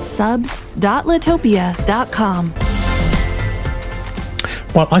 subs.litopia.com.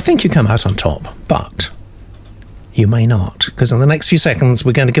 Well, I think you come out on top, but you may not, because in the next few seconds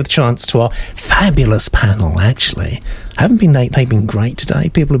we're going to give the chance to our fabulous panel. Actually, they've been great today.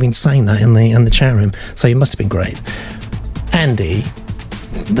 People have been saying that in the chat room, so you must have been great. Andy,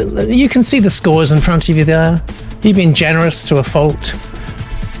 you can see the scores in front of you there. You've been generous to a fault,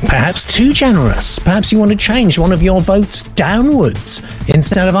 perhaps too generous. Perhaps you want to change one of your votes downwards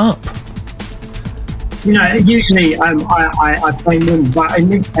instead of up. You know, usually I play none, but in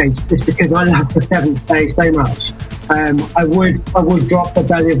this case, it's because I love the 7th day so much. I would drop the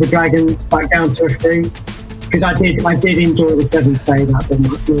Belly of the Dragon back down to a 3, because I did enjoy the 7th day that bit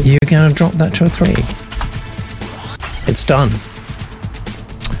much more. You're going to drop that to a 3. It's done.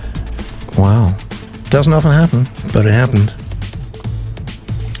 Wow. Doesn't often happen, but it happened.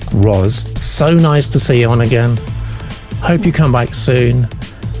 Roz, so nice to see you on again. Hope you come back soon.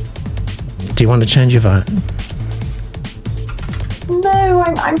 Do you want to change your vote? No,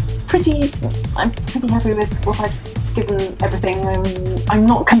 I'm pretty happy with what I've given everything. I'm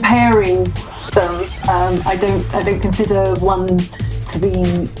not comparing them. I don't consider one to be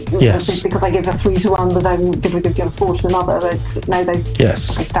because I give a 3 to one, but then give a 4 to another. They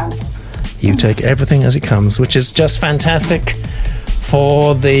stand. You take everything as it comes, which is just fantastic.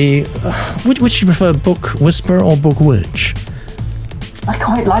 For the which do you prefer, Book Whisperer or Book Witch? I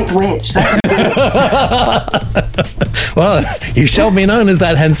quite like Witch. Well, you shall be known as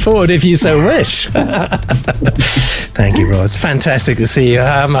that henceforward if you so wish. Thank you, Roz. Fantastic to see you.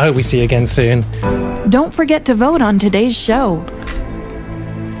 I hope we see you again soon. Don't forget to vote on today's show.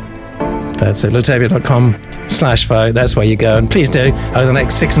 That's it, litopia.com/vote. That's where you go. And please do, over the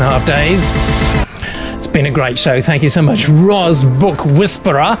next 6.5 days. It's been a great show. Thank you so much, Roz, Book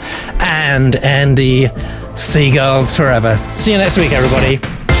Whisperer, and Andy, Seagulls Forever. See you next week, everybody.